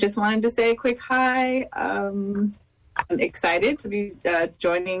 I just wanted to say a quick hi. I'm excited to be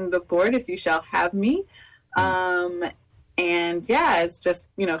joining the board if you shall have me. And yeah, it's just,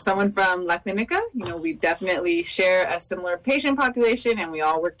 someone from La Clinica, we definitely share a similar patient population and we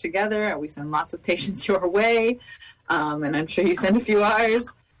all work together and we send lots of patients your way. And I'm sure you send a few ours.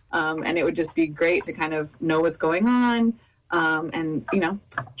 And it would just be great to kind of know what's going on and,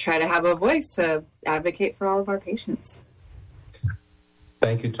 try to have a voice to advocate for all of our patients.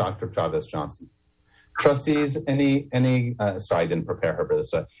 Thank you, Dr. Chavez Johnson. Trustees, sorry, I didn't prepare her for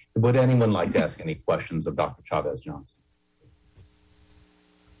this. Would anyone like to ask any questions of Dr. Chavez Johnson?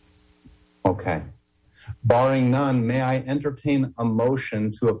 Okay. Barring none, may I entertain a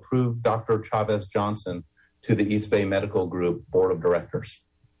motion to approve Dr. Chavez Johnson to the East Bay Medical Group Board of Directors?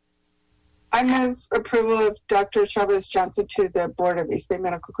 I move approval of Dr. Chavez Johnson to the Board of East Bay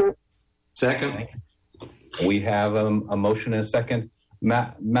Medical Group. Second. We have a motion and a second.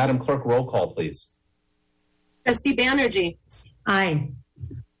 Madam Clerk, roll call, please. Trustee Banerjee. Aye.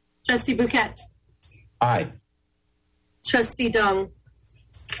 Trustee Bouquet. Aye. Trustee Dong.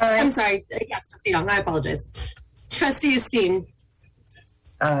 I'm sorry. Yes, Trustee Dong. I apologize. Trustee Esteen.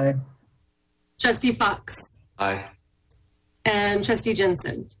 Aye. Trustee Fox. Aye. And Trustee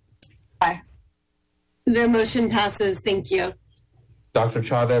Jensen. Aye. The motion passes. Thank you. Dr.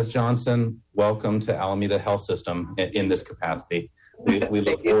 Chavez Johnson, welcome to Alameda Health System in this capacity. We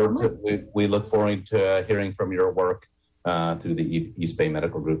look forward to hearing from your work through the East Bay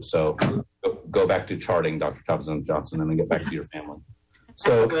Medical Group. So go back to charting, Dr. Chavez Johnson, and then get back to your family.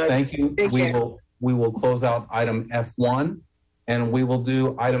 So thank you. We will close out item F1, and we will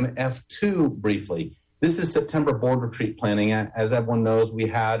do item F2 briefly. This is September board retreat planning. As everyone knows, we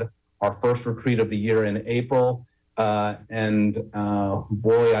had our first retreat of the year in April.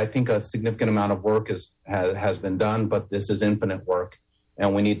 Boy, I think a significant amount of work has been done, but this is infinite work,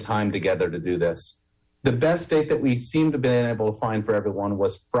 and we need time together to do this. The best date that we seem to have been able to find for everyone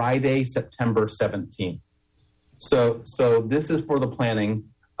was Friday, September 17th. So this is for the planning.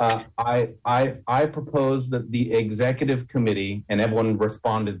 I propose that the executive committee, and everyone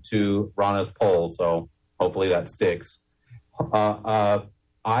responded to Rana's poll, so hopefully that sticks.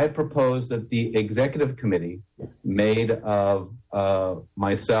 I propose that the executive committee, made of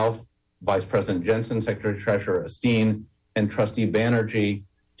myself, Vice President Jensen, Secretary Treasurer Esteen, and Trustee Banerjee,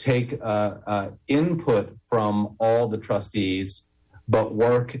 take input from all the trustees, but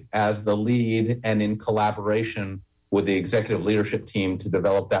work as the lead and in collaboration with the executive leadership team to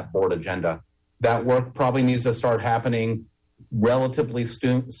develop that board agenda. That work probably needs to start happening relatively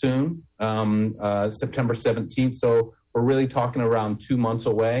soon, September 17th. So we're really talking around 2 months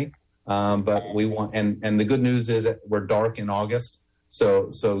away, but we want, and the good news is that we're dark in August,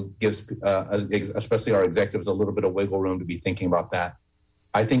 so gives especially our executives a little bit of wiggle room to be thinking about that.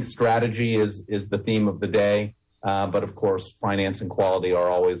 I think strategy is the theme of the day, but of course, finance and quality are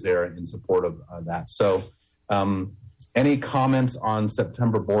always there in support of that. So any comments on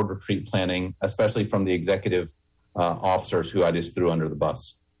September board retreat planning, especially from the executive officers who I just threw under the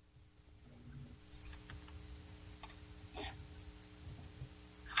bus?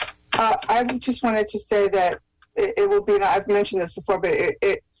 I just wanted to say that it will be, I've mentioned this before, but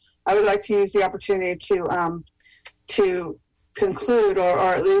I would like to use the opportunity to conclude or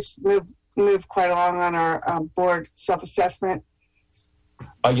at least move quite along on our board self-assessment.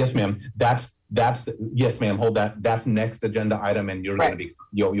 Yes, ma'am. Yes, ma'am. Hold that. That's next agenda item, and you're going to be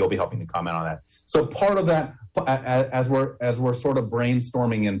you'll be helping to comment on that. So part of that, as we're sort of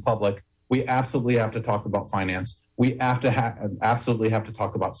brainstorming in public, we absolutely have to talk about finance. We absolutely have to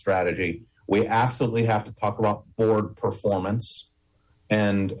talk about strategy. We absolutely have to talk about board performance,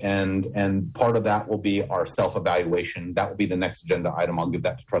 and part of that will be our self-evaluation. That will be the next agenda item. I'll give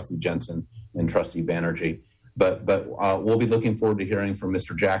that to Trustee Jensen and Trustee Banerjee. But we'll be looking forward to hearing from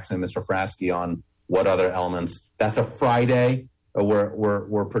Mr. Jackson, Mr. Frasky on what other elements. That's a Friday.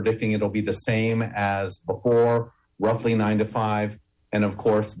 We're predicting it'll be the same as before, roughly 9 to 5. And of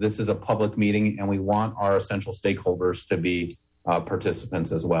course, this is a public meeting, and we want our essential stakeholders to be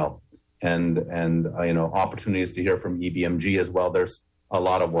participants as well. opportunities to hear from EBMG as well. There's a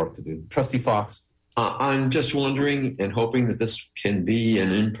lot of work to do. Trustee Fox. I'm just wondering and hoping that this can be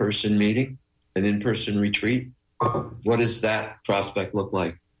an in-person meeting, an in-person retreat. What does that prospect look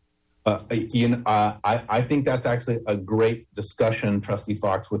like? I think that's actually a great discussion, Trustee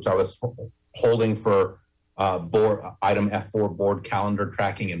Fox, which I was holding for board item F4, board calendar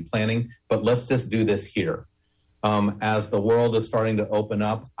tracking and planning. But let's just do this here. As the world is starting to open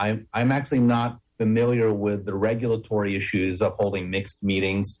up, I'm actually not familiar with the regulatory issues of holding mixed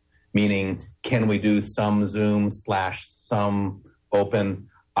meetings, meaning can we do some Zoom / some open?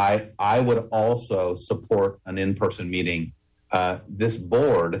 I would also support an in-person meeting. This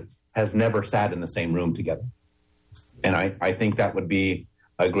board has never sat in the same room together. And I think that would be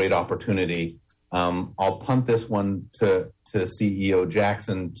a great opportunity. I'll punt this one to CEO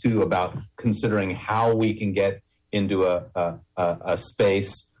Jackson too, about considering how we can get into a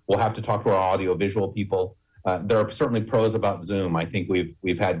space. We'll have to talk to our audiovisual people. There are certainly pros about Zoom. I think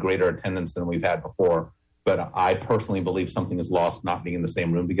we've had greater attendance than we've had before, but I personally believe something is lost not being in the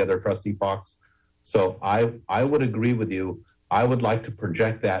same room together, Trustee Fox. So I would agree with you. I would like to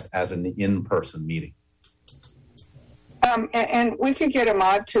project that as an in-person meeting. And we could get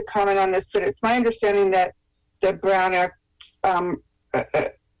Ahmad to comment on this, but it's my understanding that the Brown Act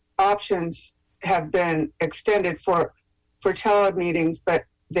options have been extended for telemeetings, but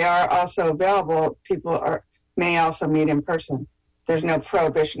they are also available. People may also meet in person. There's no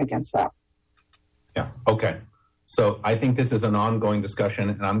prohibition against that. Yeah. Okay. So I think this is an ongoing discussion,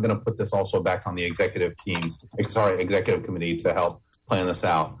 and I'm going to put this also back on the executive committee to help plan this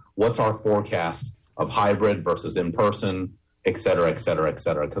out. What's our forecast of hybrid versus in-person, et cetera, et cetera, et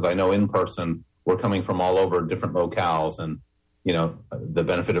cetera? Because I know in person, we're coming from all over different locales, and the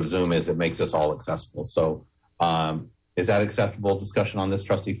benefit of Zoom is it makes us all accessible. So is that acceptable discussion on this,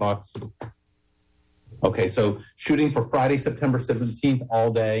 Trustee Fox? Okay, so shooting for Friday, September 17th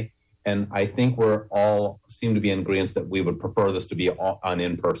all day. And I think we're all seem to be in agreement that we would prefer this to be on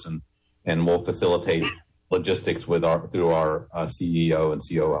in-person, and we'll facilitate logistics through our CEO and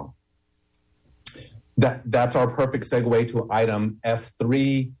COO. That's our perfect segue to item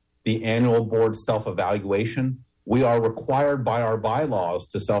F3, the annual board self-evaluation. We are required by our bylaws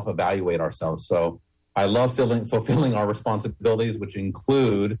to self-evaluate ourselves. So I love fulfilling our responsibilities, which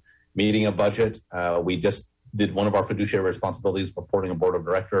include meeting a budget. We just did one of our fiduciary responsibilities, reporting a board of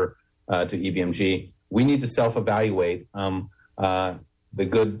director to EBMG. We need to self-evaluate. The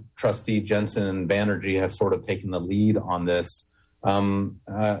good trustee Jensen and Banerjee have sort of taken the lead on this.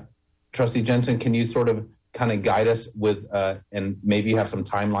 Trustee Jensen, can you sort of kind of guide us with, and maybe you have some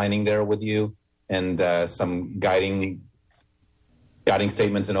timelining there with you and some guiding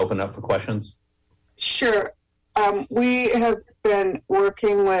statements and open up for questions? Sure. We have been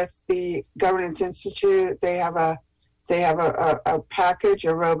working with the Governance Institute. They have a package,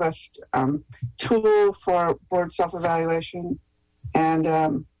 a robust tool for board self-evaluation.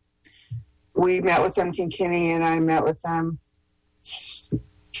 And we met with them, Kinkini and I met with them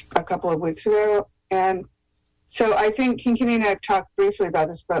a couple of weeks ago. And so I think Kinkini and I have talked briefly about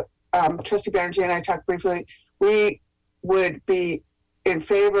this, but Trustee Banerjee and I talked briefly. We would be in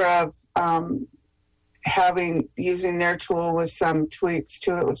favor of using their tool with some tweaks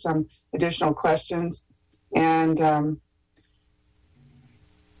to it, with some additional questions. And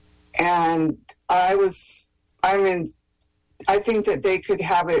I think that they could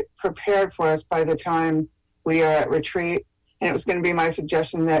have it prepared for us by the time we are at retreat. And it was going to be my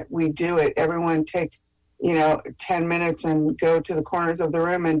suggestion that we do it. Everyone take, 10 minutes and go to the corners of the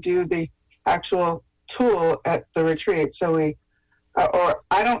room and do the actual tool at the retreat. So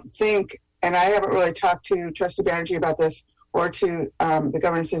I don't think, and I haven't really talked to Trustee Banerjee about this or to the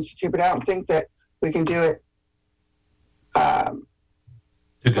Governance Institute, but I don't think that we can do it to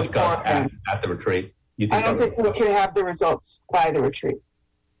discuss at the retreat. I don't think we can have the results by the retreat.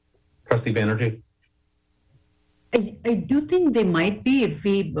 Trustee Banerjee? I do think they might be if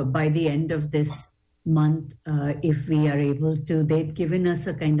we, by the end of this month, if we are able to, they've given us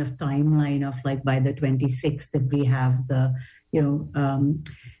a kind of timeline of like by the 26th that we have the,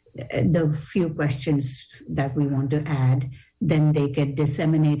 the few questions that we want to add, then they get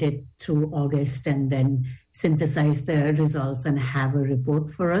disseminated through August and then synthesize the results and have a report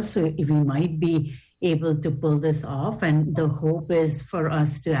for us. So if we might be able to pull this off, and the hope is for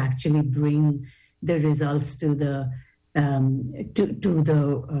us to actually bring the results to the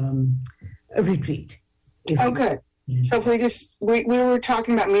retreat. Good. Yeah. So if we were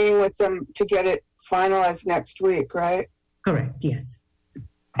talking about meeting with them to get it finalized next week, right? Correct. Yes.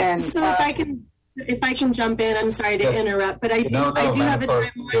 And so if I can if I can jump in, I'm sorry to interrupt, but I do have a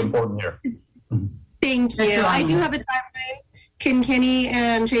timeline. Important here. Thank you. I do have a timeline. Kinney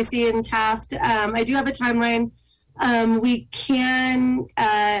and Tracy and Taft. I do have a timeline.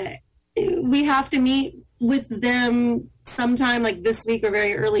 We have to meet with them sometime like this week or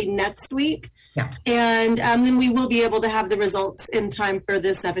very early next week. Yeah. And then we will be able to have the results in time for the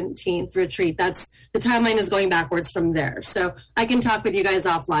 17th retreat. The timeline is going backwards from there. So I can talk with you guys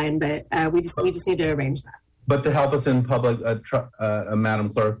offline, but we just need to arrange that. But to help us in public,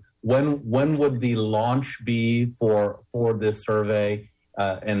 Madam Clerk, when would the launch be for this survey?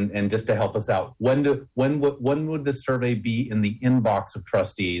 And just to help us out, when would the survey be in the inbox of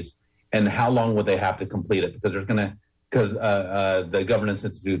trustees, and how long would they have to complete it? Because the Governance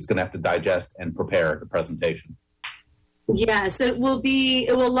Institute is going to have to digest and prepare the presentation. Yes, it will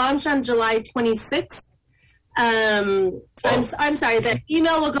launch on July 26th. I'm sorry, the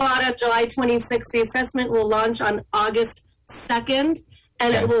email will go out on July 26th. The assessment will launch on August 2nd,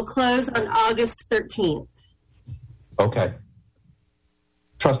 and it will close on August 13th. Okay.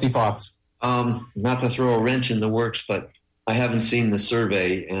 Trustee Fox. Not to throw a wrench in the works, but I haven't seen the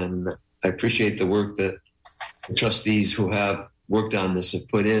survey, and I appreciate the work that the trustees who have worked on this have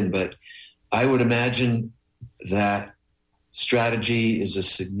put in, but I would imagine that strategy is a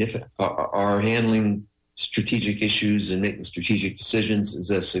significant, our handling strategic issues and making strategic decisions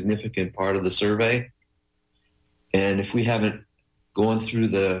is a significant part of the survey. And if we haven't gone through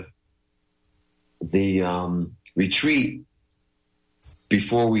the retreat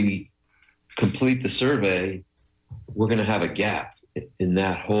before we complete the survey, we're going to have a gap in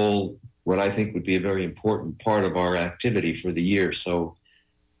that whole, what I think would be a very important part of our activity for the year. So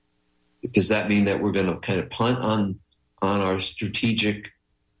does that mean that we're going to kind of punt on our strategic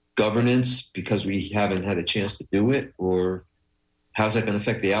governance because we haven't had a chance to do it? Or how's that going to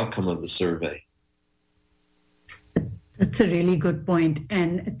affect the outcome of the survey? That's a really good point.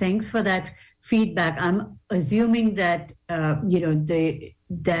 And thanks for that feedback. I'm assuming that,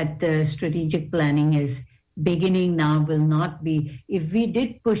 that the strategic planning is beginning now, will not be. If we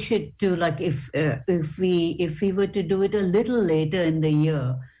did push it to if we were to do it a little later in the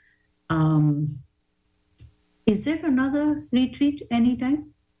year, is there another retreat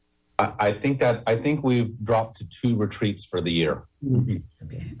anytime? I think we've dropped to 2 retreats for the year.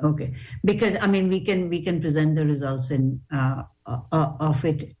 Okay. Because we can present the results of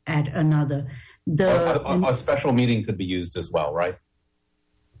it at another. A special meeting could be used as well, right?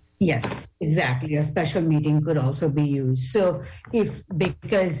 Yes, exactly. A special meeting could also be used. So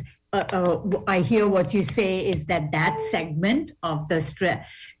because I hear what you say is that segment of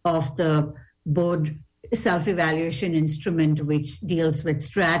the board self-evaluation instrument, which deals with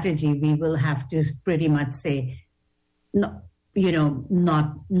strategy, we will have to pretty much say, no,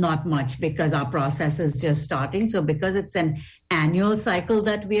 not much, because our process is just starting. So because it's an annual cycle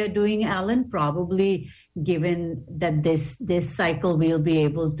that we are doing, Alan, probably given that this cycle, we'll be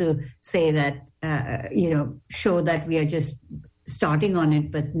able to say that, show that we are just starting on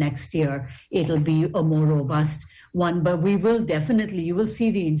it, but next year it'll be a more robust one. But we will definitely, you will see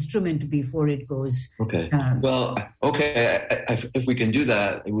the instrument before it goes. Okay. If we can do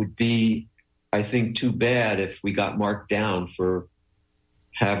that, it would be, I think, too bad if we got marked down for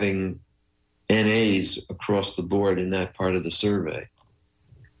having NAs across the board in that part of the survey.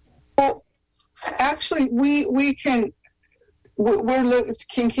 Well, actually, we can.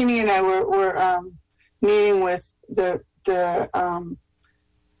 Kinney and I were meeting with the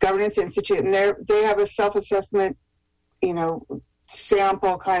Governance Institute, and they have a self-assessment,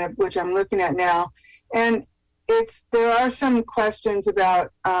 sample kind of, which I'm looking at now, and there are some questions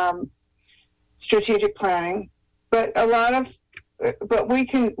about strategic planning, but we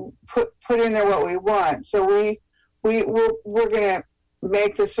can put in there what we want. So we're going to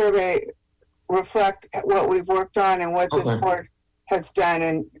make the survey reflect what we've worked on and what this board has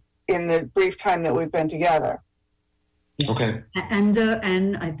done in the brief time that we've been together. Okay.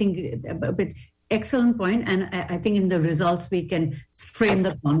 And I think, but excellent point. And I think in the results we can frame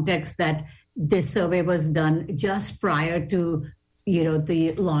the context that this survey was done just prior to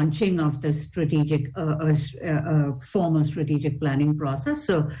the launching of the strategic, formal strategic planning process.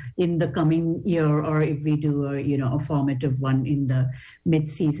 So in the coming year, or if we do a formative one in the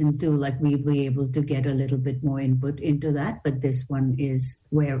mid-season too, we'll be able to get a little bit more input into that. But this one is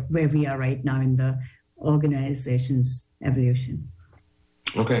where we are right now in the organization's evolution.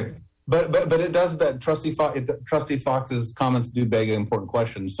 Okay. But it does that. Trustee Fox's comments do beg an important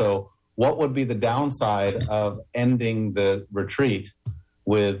question. So what would be the downside of ending the retreat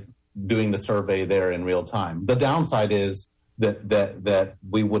with doing the survey there in real time? The downside is that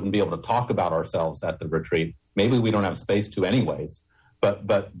we wouldn't be able to talk about ourselves at the retreat. Maybe we don't have space to anyways, but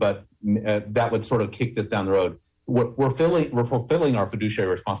that would sort of kick this down the road. We're fulfilling our fiduciary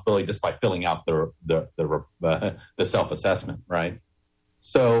responsibility just by filling out the self-assessment, right?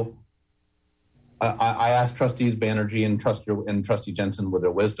 So I asked Trustees Banerjee and Trustee Jensen with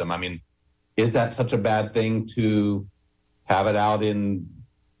their wisdom. I mean, is that such a bad thing to have it out in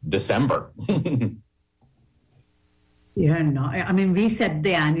December? Yeah, no, I mean, we set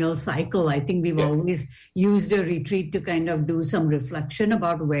the annual cycle. I think we've always used a retreat to kind of do some reflection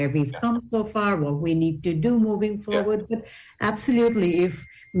about where we've come so far, what we need to do moving forward. But absolutely, if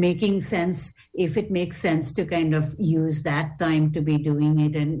it makes sense to kind of use that time to be doing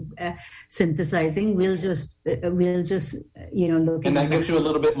it and synthesizing, we'll just look. And that gives you a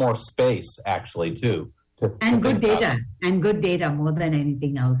little bit more space, actually, too. And good data more than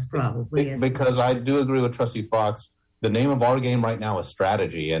anything else, probably. Because I do agree with Trustee Fox. The name of our game right now is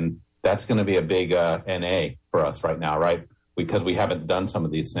strategy, and that's going to be a big NA for us right now, right? Because we haven't done some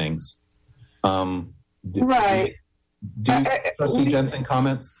of these things. Right. Trustee Jensen,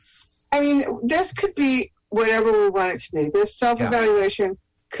 comments? I mean, this could be whatever we want it to be. This self-evaluation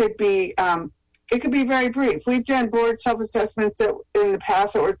could be, it could be very brief. We've done board self-assessments that in the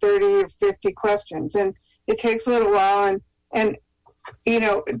past that were 30 or 50 questions, and it takes a little while. And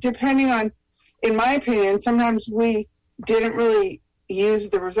depending on, in my opinion, sometimes we didn't really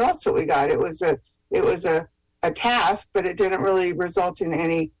use the results that we got. It was a task, but it didn't really result in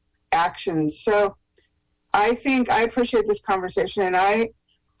any actions. So I think I appreciate this conversation, and I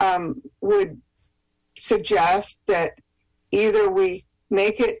would suggest that either we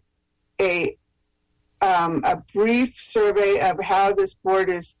make it a brief survey of how this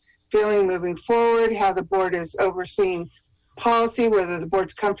board is feeling moving forward, how the board is overseeing policy, whether the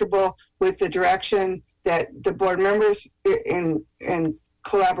board's comfortable with the direction that the board members in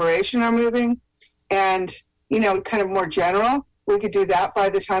collaboration are moving, and kind of more general. We could do that by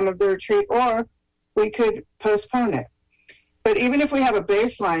the time of the retreat, or we could postpone it. But even if we have a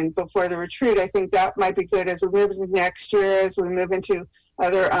baseline before the retreat, I think that might be good as we move into next year, as we move into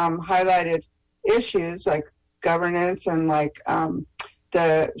other highlighted issues like governance and like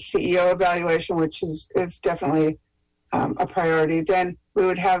the CEO evaluation, which is definitely a priority. Then we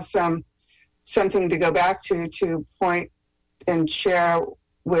would have something to go back to point and share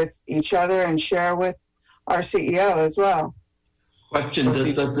with each other and share with our CEO as well. Question,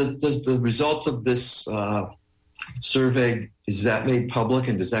 does the results of this survey, is that made public,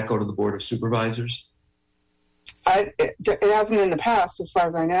 and does that go to the Board of Supervisors? It hasn't in the past, as far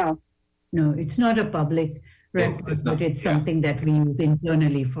as I know. No, it's not a public record, but it's something that we use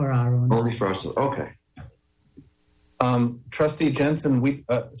internally for our own. Only for us, okay. Trustee Jensen,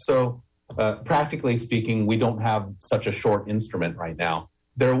 practically speaking, we don't have such a short instrument right now.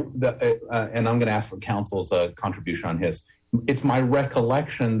 And I'm going to ask for council's contribution on his. It's my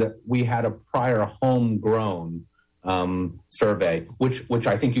recollection that we had a prior homegrown survey, which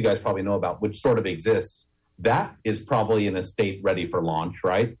I think you guys probably know about, which sort of exists. That is probably in a state ready for launch,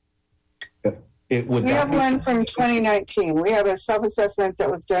 right? We have one from 2019. We have a self-assessment that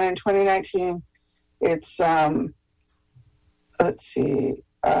was done in 2019. It's, let's see,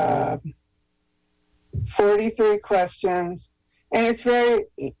 43 questions. And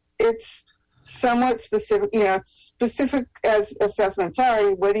it's somewhat specific, it's specific as assessments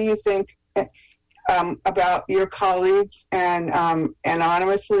are. What do you think about your colleagues? And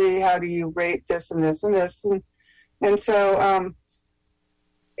anonymously, how do you rate this and this and this? And so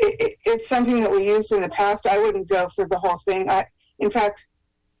it's something that we used in the past. I wouldn't go for the whole thing. In fact,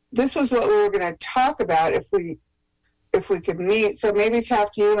 this was what we were going to talk about if we could meet. So maybe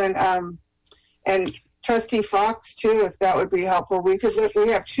Taft, you and Trustee Fox too, if that would be helpful. We could look. We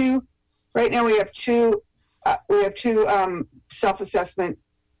have two. Right now, we have two self-assessment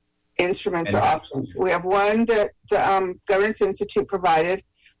instruments or options. We have one that the Governance Institute provided,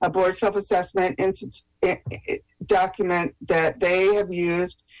 a board self-assessment document that they have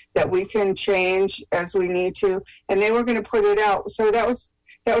used that we can change as we need to, and they were going to put it out. So that was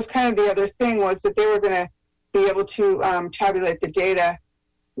kind of the other thing, was that they were going to be able to tabulate the data.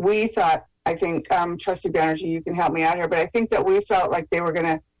 We thought, I think, Trustee Banerjee, you can help me out here, but I think that we felt like they were going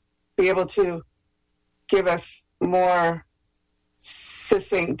to be able to give us more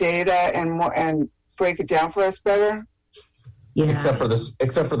succinct data and break it down for us better. Yeah. Except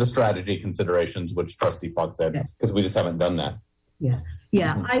for the strategy considerations, which Trustee Fox said, because we just haven't done that. Yeah.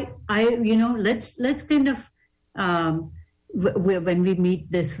 Mm-hmm. Let's kind of when we meet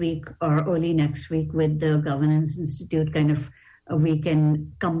this week or early next week with the Governance Institute, kind of we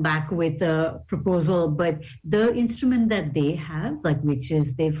can come back with a proposal. But the instrument that they have, which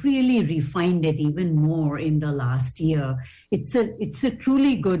is they've really refined it even more in the last year. It's a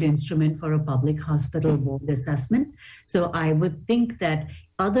truly good instrument for a public hospital board assessment. So I would think that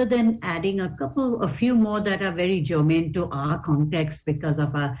other than adding a few more that are very germane to our context because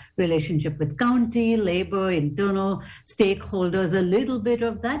of our relationship with county, labor, internal stakeholders, a little bit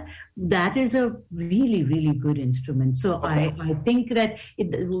of that is a really, really good instrument. So I think that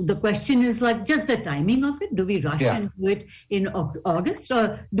the question is just the timing of it. Do we rush and do it in August,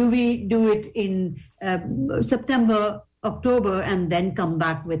 or do we do it in September, October, and then come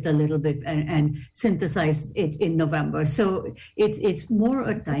back with a little bit and synthesize it in November? So it's more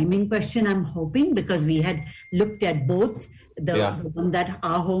a timing question, I'm hoping, because we had looked at both the one that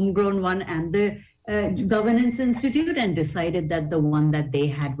our homegrown one and the Governance Institute, and decided that the one that they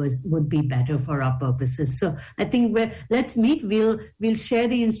had would be better for our purposes. So I think let's meet. We'll share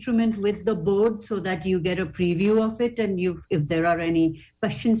the instrument with the board so that you get a preview of it, and if there are any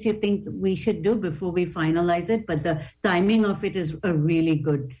questions you think we should do before we finalize it. But the timing of it is a really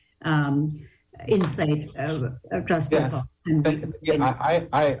good insight, Trustee Fox.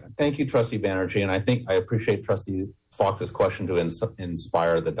 I thank you, Trustee Banerjee, and I think I appreciate Trustee Fox's question to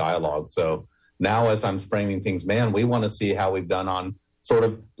inspire the dialogue. So now, as I'm framing things, we want to see how we've done on sort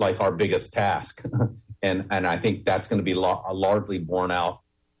of our biggest task. and I think that's going to be largely borne out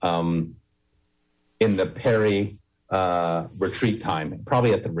in the peri retreat time,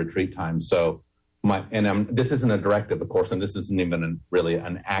 probably at the retreat time. So this isn't a directive, of course, and this isn't even really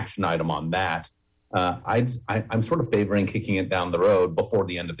an action item on that. I'm sort of favoring kicking it down the road before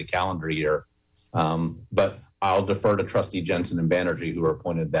the end of the calendar year. But I'll defer to Trustee Jensen and Banerjee, who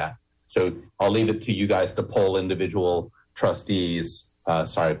appointed that. So I'll leave it to you guys to poll individual trustees. You're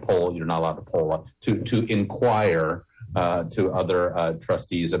not allowed to poll, to inquire to other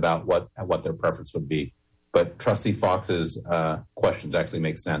trustees about what their preference would be. But Trustee Fox's questions actually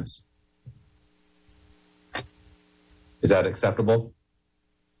make sense. Is that acceptable?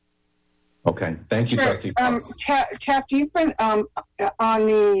 Okay, thank you, sure. Trustee Fox. Taft, you've been on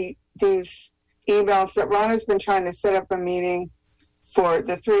these emails that Ron has been trying to set up a meeting for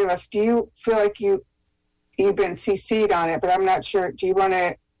the three of us. Do you feel like you've been CC'd on it, but I'm not sure. Do you want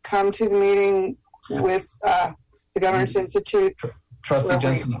to come to the meeting with the Governance Institute? Trustee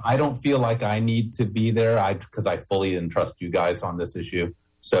Jensen, I don't feel like I need to be there because I fully entrust you guys on this issue.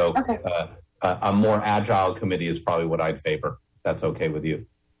 So a more agile committee is probably what I'd favor. That's okay with you.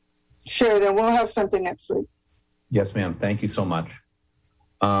 Sure, then we'll have something next week. Yes, ma'am. Thank you so much.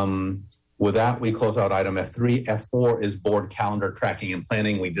 With that, we close out item F3. F4 is board calendar tracking and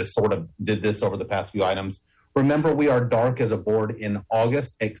planning. We just sort of did this over the past few items. Remember, we are dark as a board in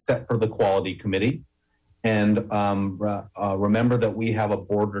August, except for the quality committee. And remember that we have a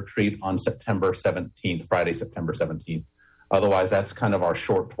board retreat on September 17th, Friday, September 17th. Otherwise, that's kind of our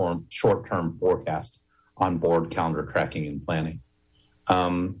short-term forecast on board calendar tracking and planning.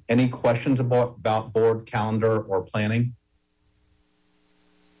 Any questions about board calendar or planning?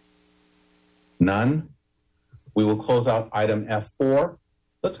 None. We will close out item F4.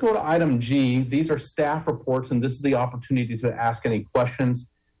 Let's go to item G. These are staff reports, and this is the opportunity to ask any questions.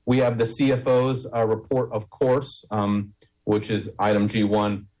 We have the CFO's report, of course, which is item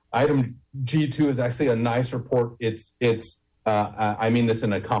G1. Item G2 is actually a nice report. I mean this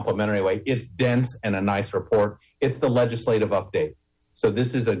in a complimentary way. It's dense and a nice report. It's the legislative update. So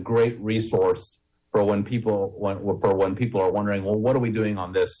this is a great resource for when people are wondering, well, what are we doing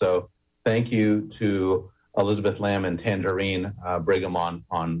on this? So thank you to Elizabeth Lamb and Tangerine Brigham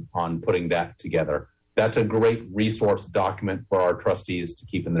on putting that together. That's a great resource document for our trustees to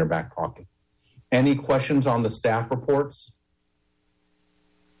keep in their back pocket. Any questions on the staff reports?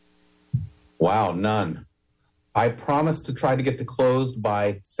 Wow, none. I promised to try to get to closed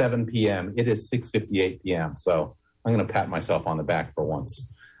by 7 p.m. It is 6:58 p.m., so I'm going to pat myself on the back for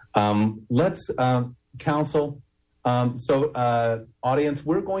once. Let's, council. Audience,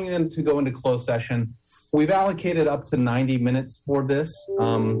 we're going to go into closed session. We've allocated up to 90 minutes for this.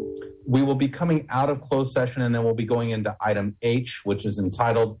 We will be coming out of closed session, and then we'll be going into item H, which is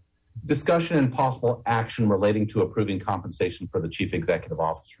entitled Discussion and Possible Action Relating to Approving Compensation for the Chief Executive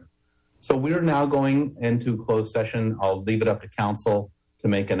Officer. So we are now going into closed session. I'll leave it up to council to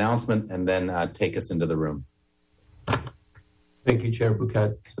make announcement and then take us into the room. Thank you, Chair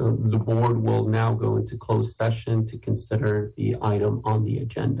Bouquet. So the board will now go into closed session to consider the item on the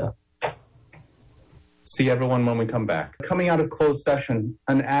agenda. See everyone when we come back. Coming out of closed session,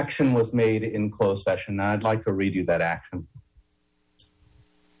 an action was made in closed session, and I'd like to read you that action.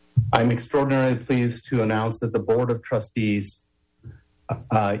 I'm extraordinarily pleased to announce that the Board of Trustees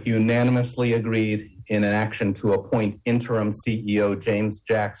unanimously agreed in an action to appoint interim CEO James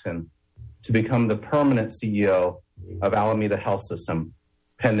Jackson to become the permanent CEO of Alameda Health System,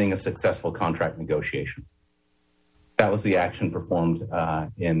 pending a successful contract negotiation. That was the action performed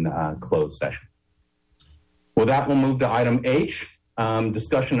in closed session. With that, we'll move to item H,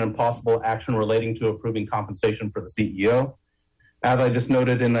 discussion and possible action relating to approving compensation for the CEO. As I just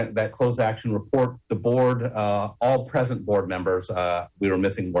noted in that closed action report, the board, all present board members, we were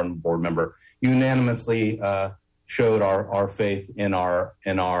missing one board member, unanimously showed our faith in our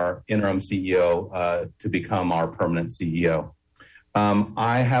interim CEO to become our permanent CEO.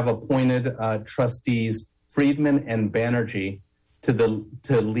 I have appointed trustees Friedman and Banerjee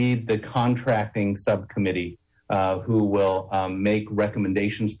to lead the contracting subcommittee, who will make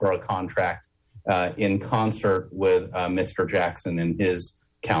recommendations for a contract in concert with Mr. Jackson and his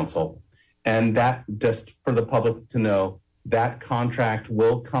counsel. And that, just for the public to know, that contract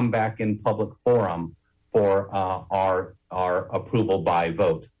will come back in public forum for our approval by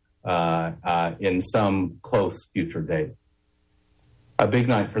vote in some close future date. A big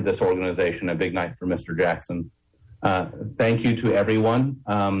night for this organization, a big night for Mr. Jackson. Thank you to everyone.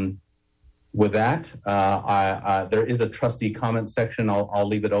 With that, there is a trustee comment section. I'll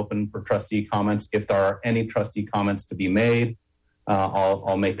leave it open for trustee comments. If there are any trustee comments to be made,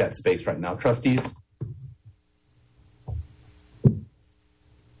 I'll make that space right now. Trustees?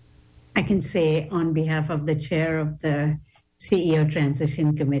 I can say on behalf of the chair of the CEO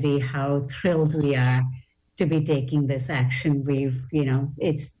Transition Committee how thrilled we are to be taking this action.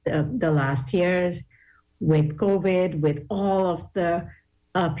 It's the last year with COVID, with all of the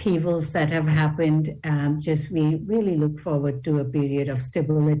upheavals that have happened. We really look forward to a period of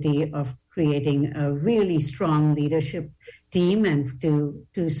stability, of creating a really strong leadership team, and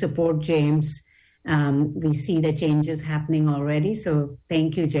to support James. We see the changes happening already. So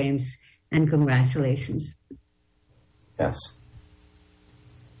thank you, James, and congratulations. Yes.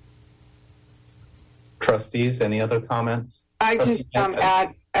 Trustees, any other comments? I just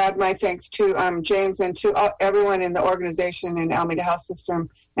add my thanks to James and to everyone in the organization in Alameda Health System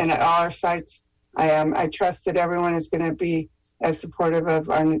and at all our sites. I trust that everyone is going to be as supportive of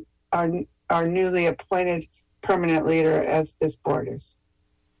our newly appointed permanent leader as this board is.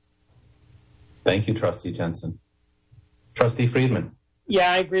 Thank you, Trustee Jensen. Trustee Friedman.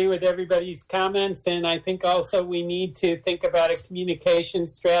 Yeah, I agree with everybody's comments, and I think also we need to think about a communication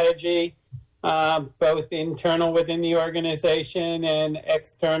strategy, both internal within the organization and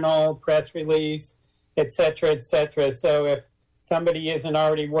external press release, et cetera, et cetera. So if somebody isn't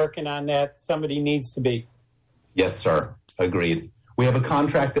already working on that, somebody needs to be. Yes, sir. Agreed. We have a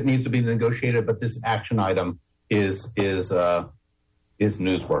contract that needs to be negotiated, but this action item is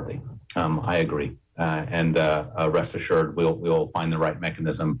newsworthy. I agree. And rest assured, we'll find the right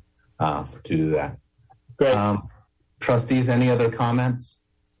mechanism to do that. Great. Trustees, any other comments?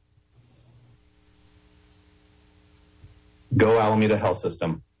 Go Alameda Health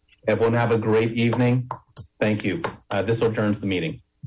System. Everyone have a great evening. Thank you. This adjourns the meeting.